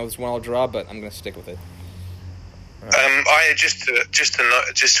copying out this 1-1 draw, but I'm going to stick with it. I just to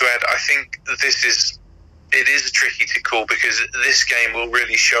add, I think that it is tricky to call because this game will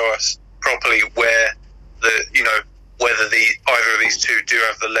really show us properly whether either of these two do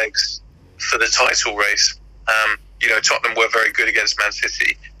have the legs for the title race. Tottenham were very good against Man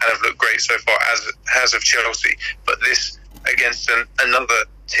City and have looked great so far, as of Chelsea. But this against another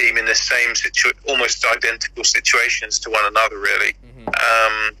team in the same almost identical situations to one another, really,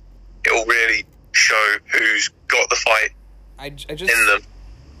 it will really show who's got the fight in them.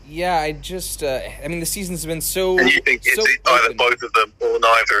 Yeah, the season's been so... And you think it's either both of them or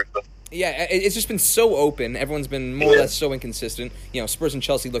neither of them? Yeah, it's just been so open. Everyone's been more or less so inconsistent. Spurs and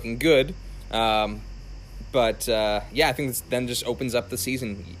Chelsea looking good. I think this then just opens up the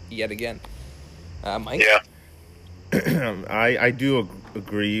season yet again. Mike? Yeah. I do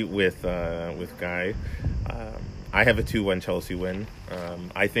agree with Guy. I have a 2-1 Chelsea win.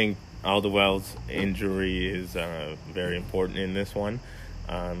 I think Alderweireld's injury is very important in this one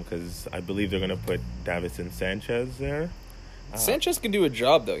because I believe they're going to put Davinson Sanchez there. Sanchez can do a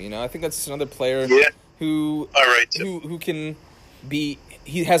job, though. I think that's another player who can be.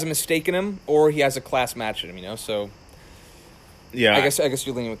 He has a mistake in him, or he has a class match in him. So yeah, I guess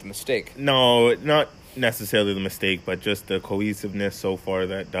you're leaning with the mistake. No, not necessarily the mistake, but just the cohesiveness so far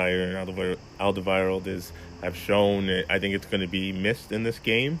that Dyer and Alderweireld have shown. I think it's going to be missed in this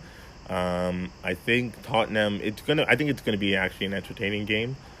game. I think Tottenham. I think it's going to be actually an entertaining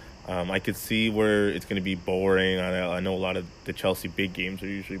game. I could see where it's going to be boring. I know a lot of the Chelsea big games are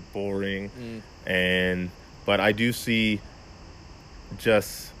usually boring, but I do see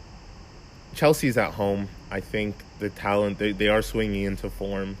just Chelsea's at home. I think the talent they are swinging into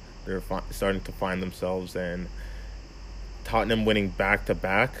form. They're starting to find themselves, and Tottenham winning back to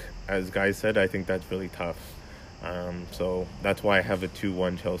back, as Guy said, I think that's really tough. So that's why I have a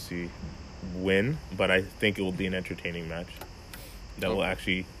 2-1 Chelsea win, but I think it will be an entertaining match that will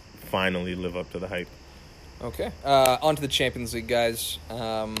actually finally live up to the hype. Okay. On to the Champions League, guys.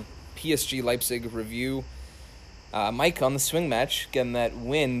 PSG Leipzig review. Mike on the swing match, getting that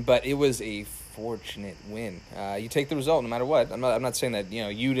win, but it was a fortunate win. You take the result no matter what. I'm not saying that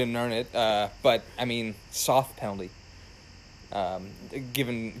you didn't earn it, but soft penalty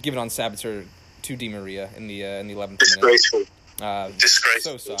given on Sabitzer to Di Maria in the 11th Disgraceful. minute.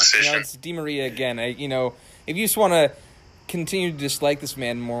 Disgraceful. So soft. It's Di Maria again. If you just want to continue to dislike this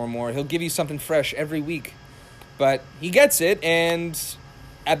man more and more, he'll give you something fresh every week. But he gets it, and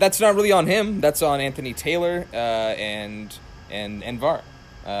that's not really on him. That's on Anthony Taylor and VAR.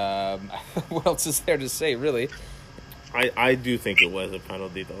 What else is there to say, really? I do think it was a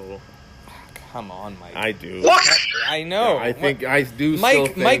penalty, though. Come on, Mike. I do. What? I know. Yeah, I do.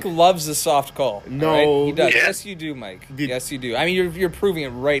 Mike loves a soft call. No, right? He does. Yeah. Yes, you do, Mike. Yes, you do. I mean, you're proving it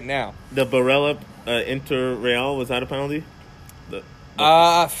right now. The Barella Inter Real, was that a penalty?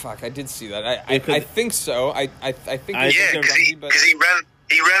 Fuck. I did see that. I think so. I think. Because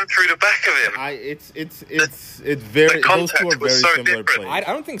he ran through the back of him. It's very. The Those two are contact very was so similar different. plays. I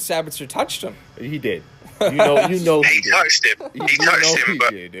don't think Sabitzer touched him. He did. You know He did. touched him. He touched him,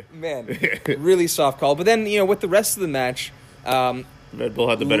 but did. Man, really soft call. But then with the rest of the match, Red Bull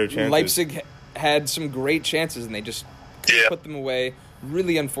had the better chances. Leipzig had some great chances, and they just couldn't put them away.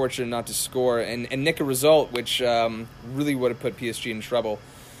 Really unfortunate not to score and nick a result, which really would have put PSG in trouble.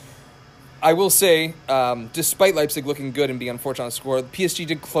 I will say, despite Leipzig looking good and being unfortunate to score, PSG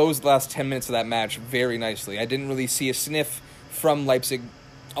did close the last 10 minutes of that match very nicely. I didn't really see a sniff from Leipzig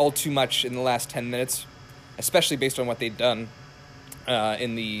all too much in the last 10 minutes, especially based on what they'd done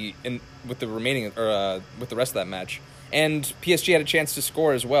with the rest of that match. And PSG had a chance to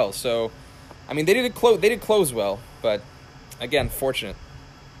score as well. So I mean, they did close well, but again, fortunate.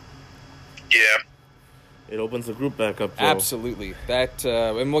 Yeah. It opens the group back up, Joe. Absolutely. That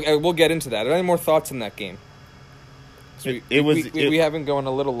and we'll get into that. Are there any more thoughts on that game? We have been going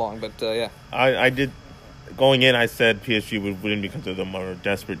a little long, but yeah. I did. Going in, I said PSG would win because of the more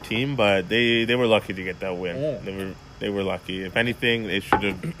desperate team, but they were lucky to get that win. Yeah. They were lucky. If anything, it should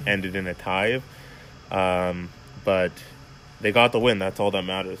have ended in a tie. But they got the win. That's all that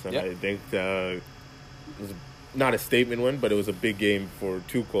matters. And I think it was not a statement win, but it was a big game for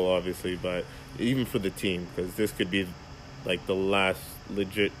Tuchel, obviously, but even for the team, because this could be like the last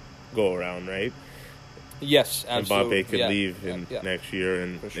legit go-around, right? Yes, absolutely. Mbappe could leave next year,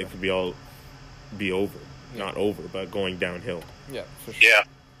 and it could be over. Yeah. Not over, but going downhill. Yeah, for sure.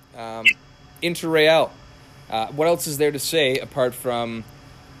 Yeah. Inter Real. What else is there to say apart from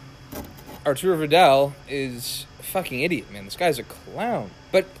Arturo Vidal is a fucking idiot, man. This guy's a clown.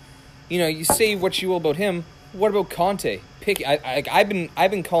 But, you say what you will about him. What about Conte? I've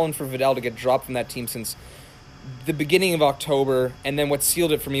been calling for Vidal to get dropped from that team since the beginning of October, and then what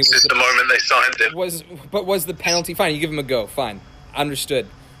sealed it for me was the moment they signed him. Was the penalty. Fine, you give him a go. Fine. Understood.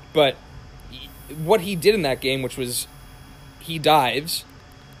 But what he did in that game, which was he dives,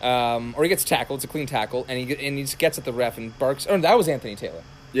 or he gets tackled. It's a clean tackle, and he just gets at the ref and barks. Oh, that was Anthony Taylor.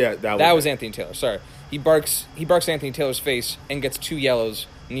 Yeah, that was Anthony Taylor. Sorry, he barks Anthony Taylor's face and gets 2 yellows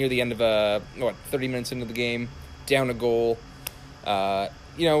near the end of 30 minutes into the game, down a goal.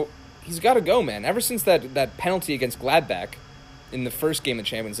 He's got to go, man. Ever since that penalty against Gladbach in the first game of the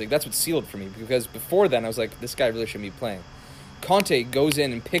Champions League, that's what sealed for me. Because before then, I was like, this guy really shouldn't be playing. Conte goes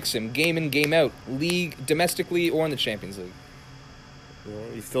in and picks him game in, game out, league, domestically, or in the Champions League.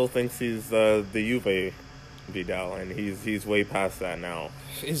 Well, he still thinks he's the Juve Vidal, and he's way past that now.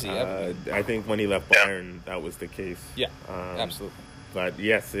 Is he? I think when he left Bayern, that was the case. Yeah, absolutely. But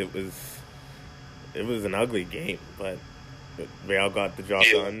yes, it was an ugly game, but Real got the job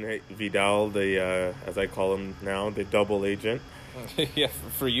done. Vidal, the as I call him now, the double agent. Yeah,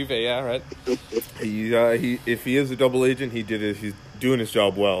 for Juve, yeah, right. If he is a double agent, he's doing his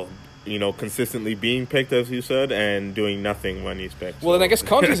job well. Consistently being picked, as you said, and doing nothing when he's picked. Well, then I guess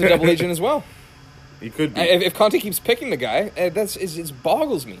Conte's a double agent as well. He could be. If Conte keeps picking the guy, it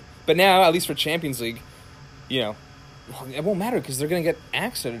boggles me. But now, at least for Champions League, it won't matter because they're going to get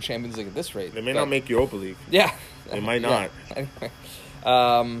axed out of Champions League at this rate. They may not make Europa League. Yeah. They might not. Anyway.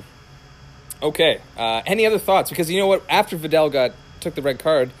 Okay. Any other thoughts? Because you know what? After Vidal took the red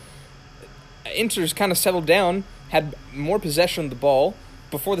card, Inter's kind of settled down, had more possession of the ball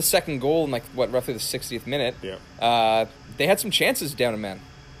before the second goal in roughly the 60th minute. Yeah. They had some chances down in man.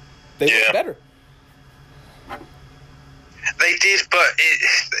 They looked better. They did, but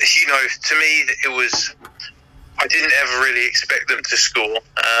to me, it was. I didn't ever really expect them to score.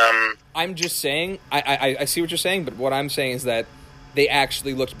 I'm just saying. I see what you're saying, but what I'm saying is that they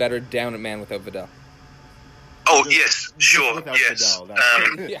actually looked better down at man without Vidal. Oh yes, sure, without yes. Vidal,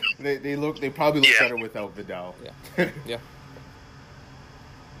 Yeah. They probably look better without Vidal. Yeah. Yeah.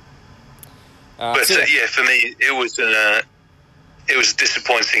 But for me, it was a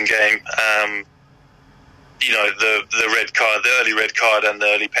disappointing game. The red card, the early red card, and the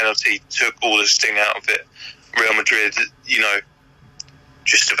early penalty took all the sting out of it. Real Madrid,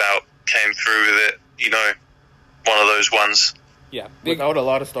 just about came through with it. One of those ones. Yeah, without a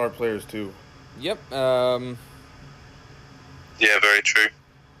lot of star players too. Yep. Yeah, very true.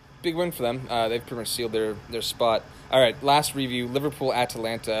 Big win for them. They've pretty much sealed their spot. All right, last review: Liverpool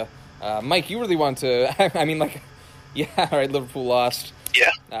Atalanta. Mike, you really wanted to. I mean, yeah. All right, Liverpool lost.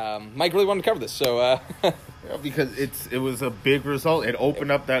 Yeah. Mike really wanted to cover this, so. Because it was a big result. It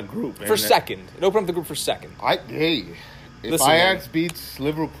opened up that group for second. It opened up the group for second. If Ajax beats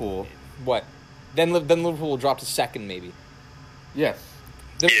Liverpool, what? Then Liverpool will drop to second, maybe. Yes.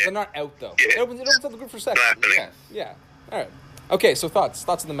 They're not out though. Yeah. It opens up the group for second. Yes. Yeah. All right. Okay. So thoughts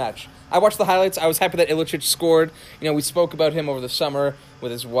of the match. I watched the highlights. I was happy that Ilicic scored. We spoke about him over the summer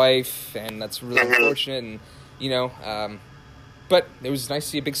with his wife, and that's really unfortunate. And but it was nice to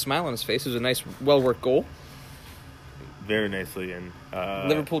see a big smile on his face. It was a nice, well worked goal. Very nicely, and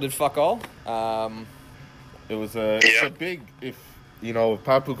Liverpool did fuck all. It was a big if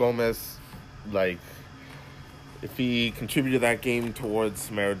Papu Gomez, if he contributed that game towards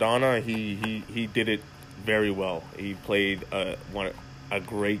Maradona, he did it very well. He played a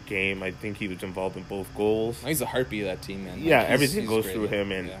great game. I think he was involved in both goals. He's the heartbeat of that team, man. Yeah, everything goes through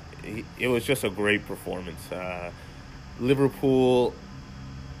him, and it was just a great performance. Liverpool,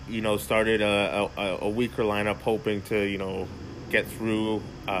 started a weaker lineup, hoping to, get through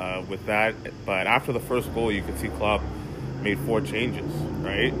with that. But after the first goal, you could see Klopp made 4 changes.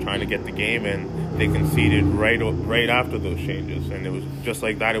 right, trying to get the game, and they conceded right after those changes, and it was just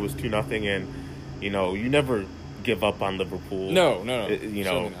like that. It was 2-0, and you never give up on Liverpool.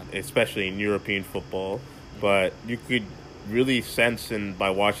 No. Especially in European football, but you could really sense by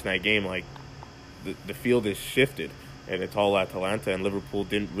watching that game, like the field is shifted, and it's all Atalanta, and Liverpool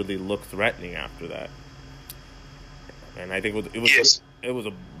didn't really look threatening after that. And I think it was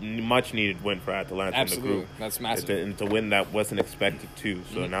a much needed win for Atalanta. Absolutely. In the group. That's massive. And to win that wasn't expected too.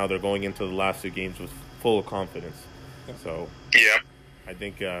 So now they're going into the last 2 games with full confidence. So Yeah. I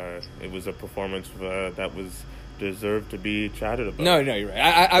think it was a performance that was deserved to be chatted about. No, you're right.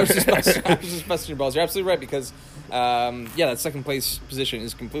 I was just busting your balls. You're absolutely right, because that second place position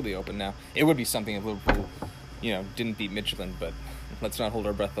is completely open now. It would be something if Liverpool, didn't beat Midtjylland, but let's not hold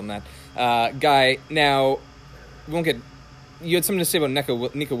our breath on that. Guy, now we won't get. You had something to say about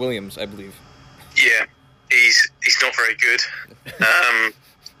Nico Williams, I believe. Yeah, he's not very good.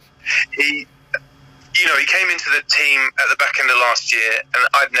 He came into the team at the back end of last year, and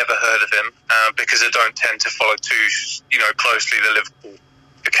I'd never heard of him because I don't tend to follow too closely the Liverpool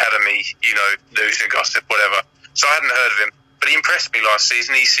academy, news and gossip, whatever. So I hadn't heard of him, but he impressed me last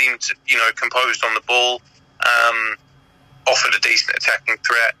season. He seemed, composed on the ball, offered a decent attacking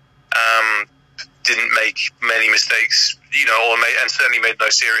threat, didn't make many mistakes, and certainly made no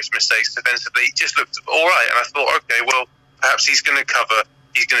serious mistakes defensively. He just looked all right, and I thought, okay, well, perhaps he's going to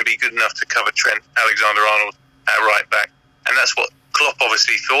be good enough to cover Trent Alexander-Arnold at right back, and that's what Klopp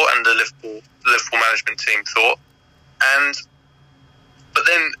obviously thought, and the Liverpool management team thought. But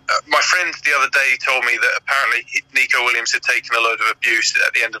then my friend the other day told me that apparently Nico Williams had taken a load of abuse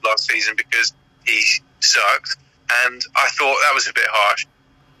at the end of last season because he sucked, and I thought that was a bit harsh.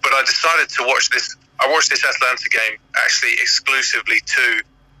 But I decided to watch this. I watched this Atlanta game actually exclusively to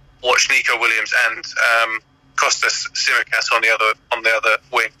watch Nico Williams and Kostas Tsimikas on the other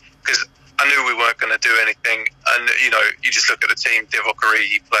wing, because I knew we weren't going to do anything. And you just look at the team. Divock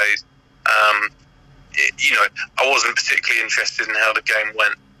Origi plays. I wasn't particularly interested in how the game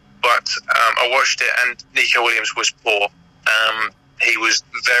went, but I watched it, and Nico Williams was poor. He was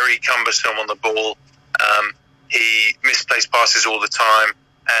very cumbersome on the ball. He misplaced passes all the time,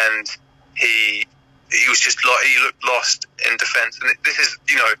 and he looked lost in defence. And this is,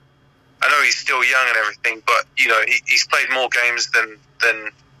 I know he's still young and everything, but he's played more games than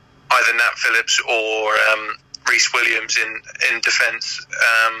either Nat Phillips or Reece Williams in defence,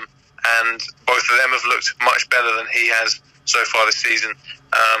 and both of them have looked much better than he has so far this season.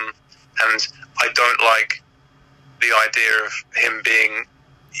 And I don't like the idea of him being,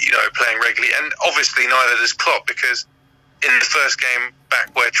 playing regularly, and obviously neither does Klopp, because in the first game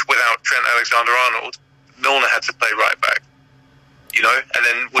back without Trent Alexander-Arnold, Milner had to play right back. And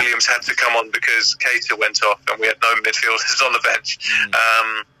then Williams had to come on because Keita went off, and we had no midfielders on the bench.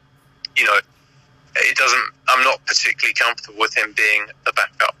 It doesn't. I'm not particularly comfortable with him being a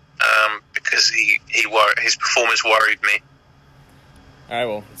backup because his performance worried me. All right,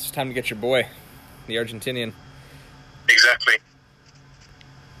 well, it's time to get your boy, the Argentinian. Exactly.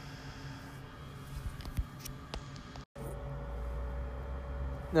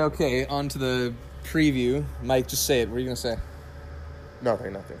 Okay, on to the preview. Mike, just say it. What are you going to say?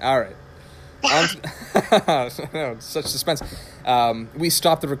 Nothing. All right. No, such suspense. We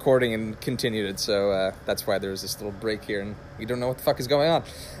stopped the recording and continued it, so that's why there's this little break here, and we don't know what the fuck is going on.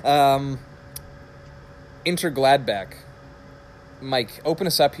 Inter Gladbach. Mike, open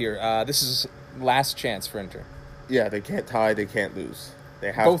us up here. This is last chance for Inter. Yeah, they can't tie, they can't lose.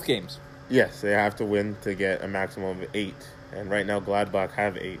 They have both games. Yes, they have to win to get a maximum of 8. And right now Gladbach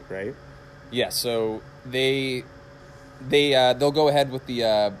have 8, right? Yeah, so they'll go ahead with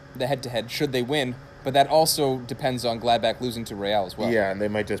the head-to-head should they win, but that also depends on Gladbach losing to Real as well. Yeah, and they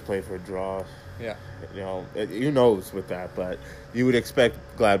might just play for a draw. Yeah. Who knows with that, but you would expect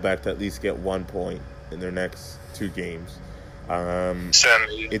Gladbach to at least get 1 point in their next 2 games.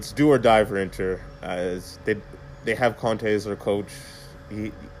 Certainly. It's do or die for Inter. As they have Conte as their coach.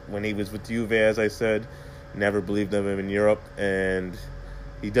 When he was with Juve, as I said, never believed in him in Europe, and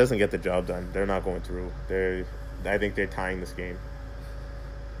he doesn't get the job done. They're not going through. I think they're tying this game.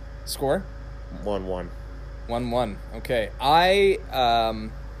 Score? 1-1. 1-1. Okay. I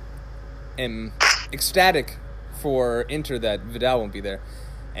am ecstatic for Inter that Vidal won't be there,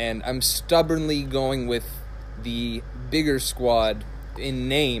 and I'm stubbornly going with the bigger squad in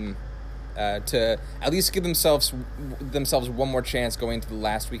name to at least give themselves one more chance going into the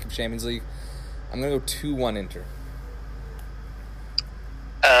last week of Champions League. I'm going to go 2-1 Inter.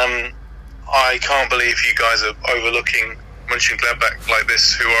 I can't believe you guys are overlooking Mönchengladbach like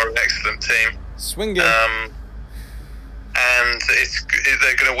this, who are an excellent team. Swing game. and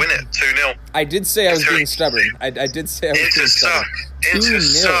they're going to win it 2-0. I did say I was being stubborn. I did say I was being stubborn.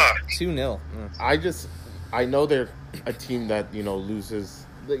 2-0. I know they're a team that loses.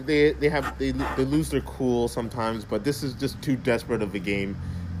 They lose their cool sometimes, but this is just too desperate of a game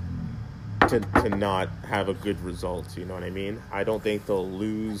to not have a good result. You know what I mean? I don't think they'll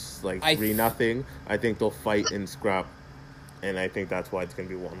lose 3-0. I think they'll fight and scrap, and I think that's why it's going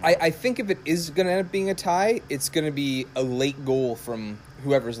to be 1-1. I think if it is going to end up being a tie, it's going to be a late goal from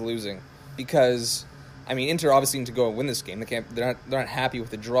whoever's losing, because Inter obviously need to go and win this game. They're not happy with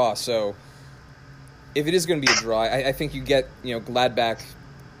the draw. So if it is going to be a draw, I think you get Gladbach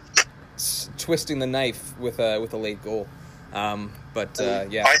twisting the knife with a late goal. Yeah,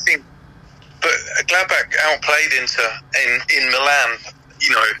 I think. But Gladbach outplayed Inter in Milan,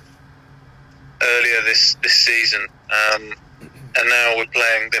 earlier this season, and now they're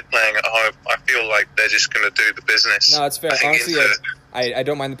playing at home. I feel like they're just going to do the business. No, it's fair. Honestly, I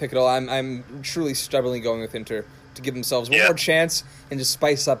don't mind the pick at all. I'm truly stubbornly going with Inter to give themselves one more chance and just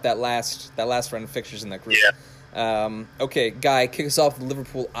spice up that last round of fixtures in that group. Yeah. Okay, Guy, kick us off with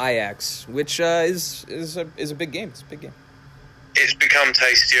Liverpool Ajax, which is a big game. It's a big game. It's become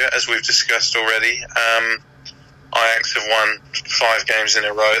tastier, as we've discussed already. Ajax have won 5 games in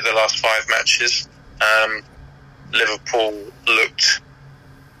a row, the last 5 matches. Liverpool looked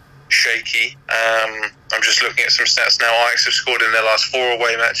shaky. I'm just looking at some stats now. Ajax have scored in their last 4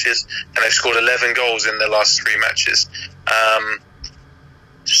 away matches, and they've scored 11 goals in their last 3 matches.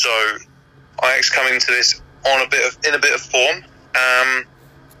 So Ajax coming to this in a bit of form.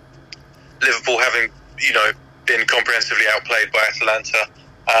 Liverpool having been comprehensively outplayed by Atalanta.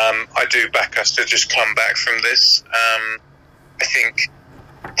 I do back us to just come back from this. I think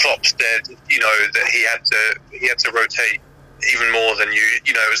Klopp said, that he had to rotate even more than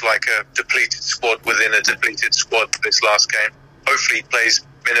it was like a depleted squad within a depleted squad this last game. Hopefully he plays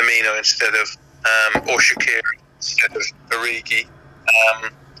Minamino instead of or Shaqiri instead of Origi.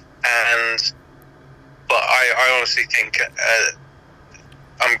 But I honestly think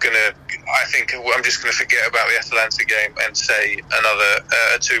I'm just going to forget about the Atalanta game and say another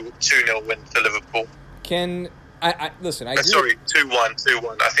 2-0 win for Liverpool. Listen? I sorry,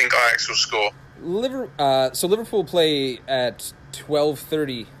 2-1. I think Ajax will score. So Liverpool play at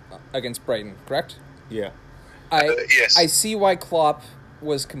 12:30 against Brighton, correct? Yeah. Yes. I see why Klopp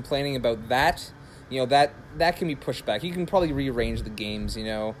was complaining about that. That can be pushed back. You can probably rearrange the games,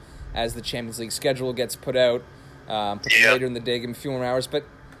 as the Champions League schedule gets put out. Put them later in the day, give them a few more hours. But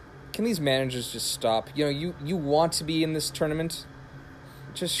can these managers just stop? You want to be in this tournament?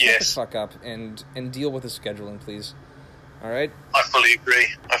 Just shut the fuck up and deal with the scheduling, please. All right? I fully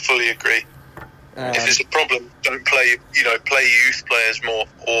agree. If it's a problem, don't play youth players more,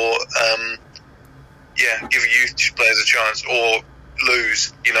 or give youth players a chance, or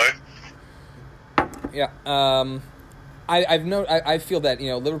lose. Yeah. I feel that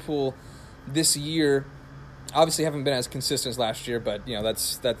Liverpool this year obviously haven't been as consistent as last year, but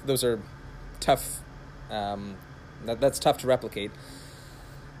those are tough. That's tough to replicate.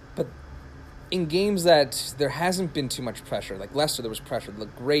 But in games that there hasn't been too much pressure, like Leicester, there was pressure. They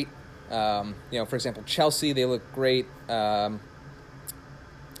looked great. For example, Chelsea, they look great.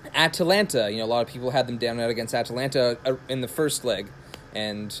 Atalanta, a lot of people had them down out against Atalanta in the first leg,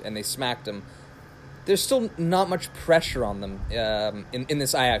 and they smacked them. There's still not much pressure on them in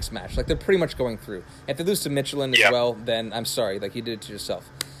this Ajax match. Like, they're pretty much going through. If they lose to Michelin as well, then I'm sorry. Like, you did it to yourself.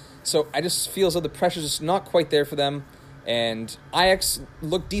 So I just feel as though the pressure's just not quite there for them. And Ajax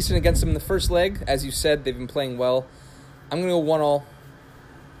looked decent against them in the first leg. As you said, they've been playing well. I'm going to go 1-1.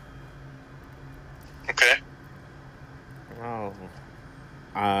 Okay. Oh.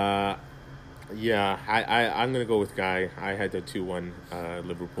 Yeah, I'm going to go with Guy. I had the 2-1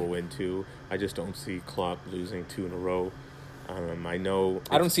 Liverpool win, too. I just don't see Klopp losing 2 in a row. I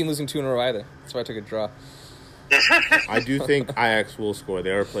don't see him losing 2 in a row either. That's why I took a draw. I do think Ajax will score. They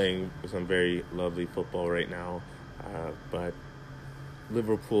are playing some very lovely football right now. But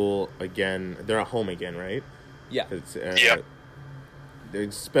Liverpool, again, they're at home again, right? Yeah. They're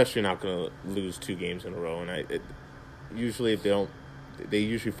especially not going to lose 2 games in a row. And usually if they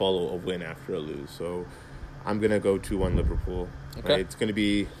usually follow a win after a lose. So I'm going to go 2-1 Liverpool. Okay. Right? It's going to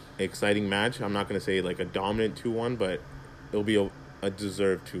be an exciting match. I'm not going to say like a dominant 2-1, but it'll be a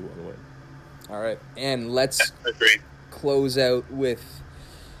deserved 2-1 win. All right. And let's close out with...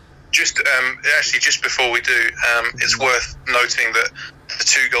 Just before we do, it's worth noting that the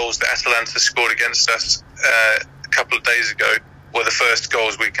 2 goals that Atalanta scored against us a couple of days ago were the first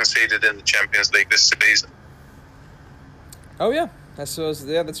goals we conceded in the Champions League this season. Oh, yeah. That's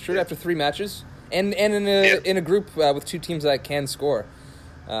true. After 3 matches. and in a group with two teams that can score.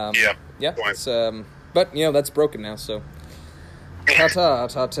 Yeah. It's, but that's broken now. So ta.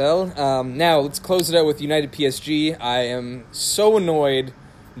 Now let's close it out with United PSG. I am so annoyed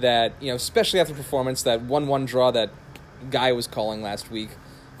that especially after the performance, that 1-1 draw that Guy was calling last week.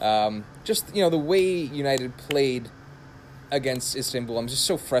 Just the way United played against Istanbul, I'm just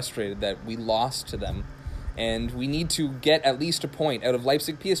so frustrated that we lost to them, and we need to get at least a point out of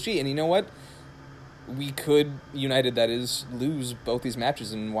Leipzig PSG. And you know what? We could, United that is, lose both these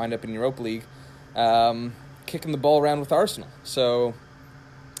matches and wind up in Europa League, kicking the ball around with Arsenal. So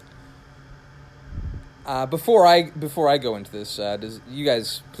before I go into this, you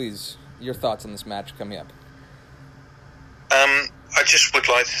guys please your thoughts on this match coming up? I just would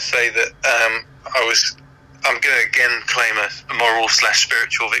like to say that I'm going to again claim a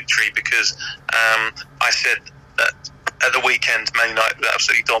moral/spiritual victory, because I said that at the weekend Man United would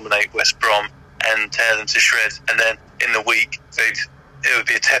absolutely dominate West Brom and tear them to shreds, and then in the week it would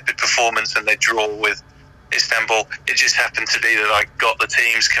be a tepid performance and they'd draw with Istanbul. It just happened to be that I got the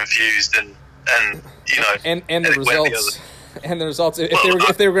teams confused and the results and the results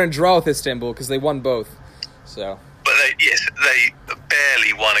if they were going to draw with Istanbul, because they won both. So. But they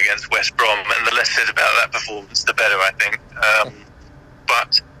barely won against West Brom, and the less said about that performance, the better, I think.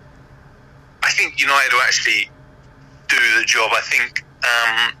 But I think United will actually do the job. I think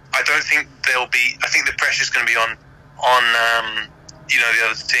I don't think they'll be. I think the pressure's going to be on the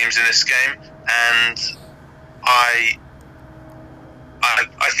other teams in this game, and I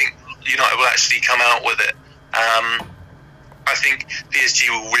think United will actually come out with it. I think PSG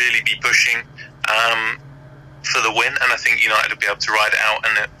will really be pushing for the win, and I think United will be able to ride it out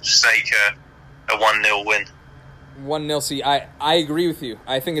and snake a 1-0 win. 1-0. See, I agree with you.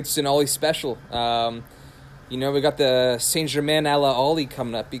 I think it's an Ollie special. We got the Saint-Germain a la Ollie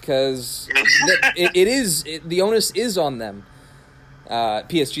coming up, because the onus is on them,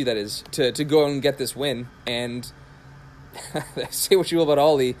 PSG that is, to go and get this win. And say what you will about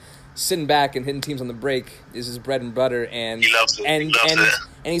Ollie, sitting back and hitting teams on the break is his bread and butter, and he loves it.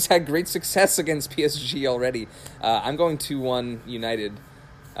 And he's had great success against PSG already. I'm going 2-1 United,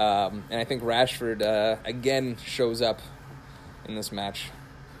 and I think Rashford again shows up in this match.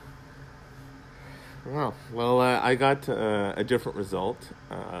 Well, I got a different result.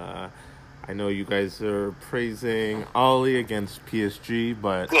 I know you guys are praising Ollie against PSG,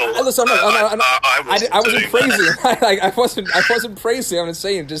 but listen, I wasn't praising him. I wasn't praising him. I'm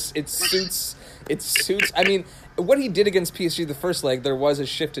saying just it suits. I mean, what he did against PSG the first leg, there was a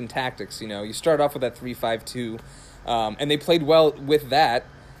shift in tactics. You start off with that 3-5-2, and they played well with that,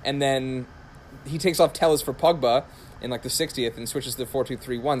 and then he takes off Telles for Pogba in the 60th and switches to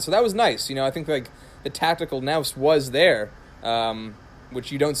 4-2-3-1. So that was nice. I think the tactical nous was there,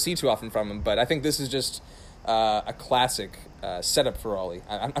 which you don't see too often from him. But I think this is just a classic setup for Ollie.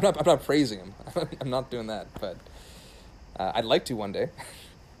 I'm not praising him. I'm not doing that, but I'd like to one day.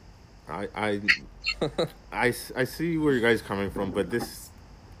 I see where you guys are coming from, but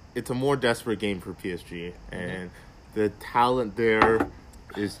it's a more desperate game for PSG, and the talent there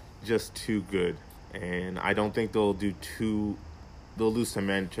is just too good, and I don't think they'll lose to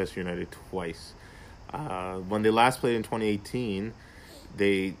Manchester United twice. When they last played in 2018,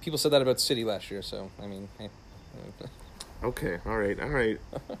 people said that about City last year, so I mean, hey. Okay, all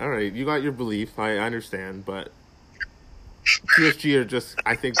right. You got your belief. I understand, but PSG are just.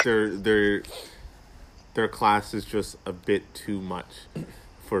 I think their class is just a bit too much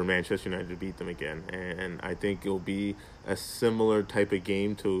for Manchester United to beat them again, and I think it'll be a similar type of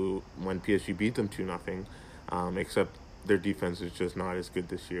game to when PSG beat them 2-0, except their defense is just not as good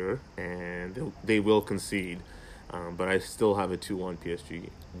this year, and they will concede. But I still have a 2-1 PSG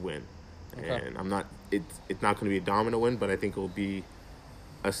win, and I'm not. It's not going to be a dominant win, but I think it will be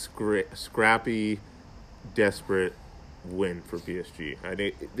a scrappy, desperate win for PSG.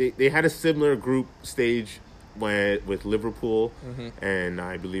 They had a similar group stage with Liverpool, and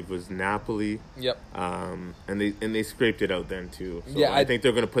I believe it was Napoli. Yep. And they scraped it out then too. So yeah, I think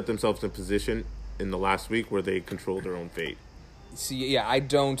they're going to put themselves in a position in the last week where they control their own fate. See, yeah, I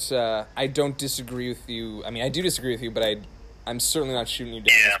don't disagree with you. I mean, I do disagree with you, but I'm certainly not shooting you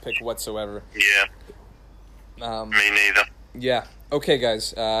down this pick whatsoever. Yeah. Me neither. Yeah. Okay,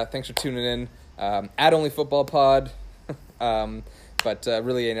 guys. Thanks for tuning in. At Only Football Pod. But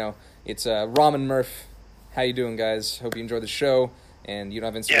really, it's Ramen Murph. How you doing, guys? Hope you enjoyed the show. And you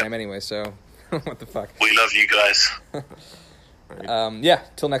don't have Instagram anyway, so what the fuck? We love you guys. Right.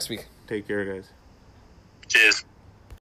 Till next week. Take care, guys. Cheers.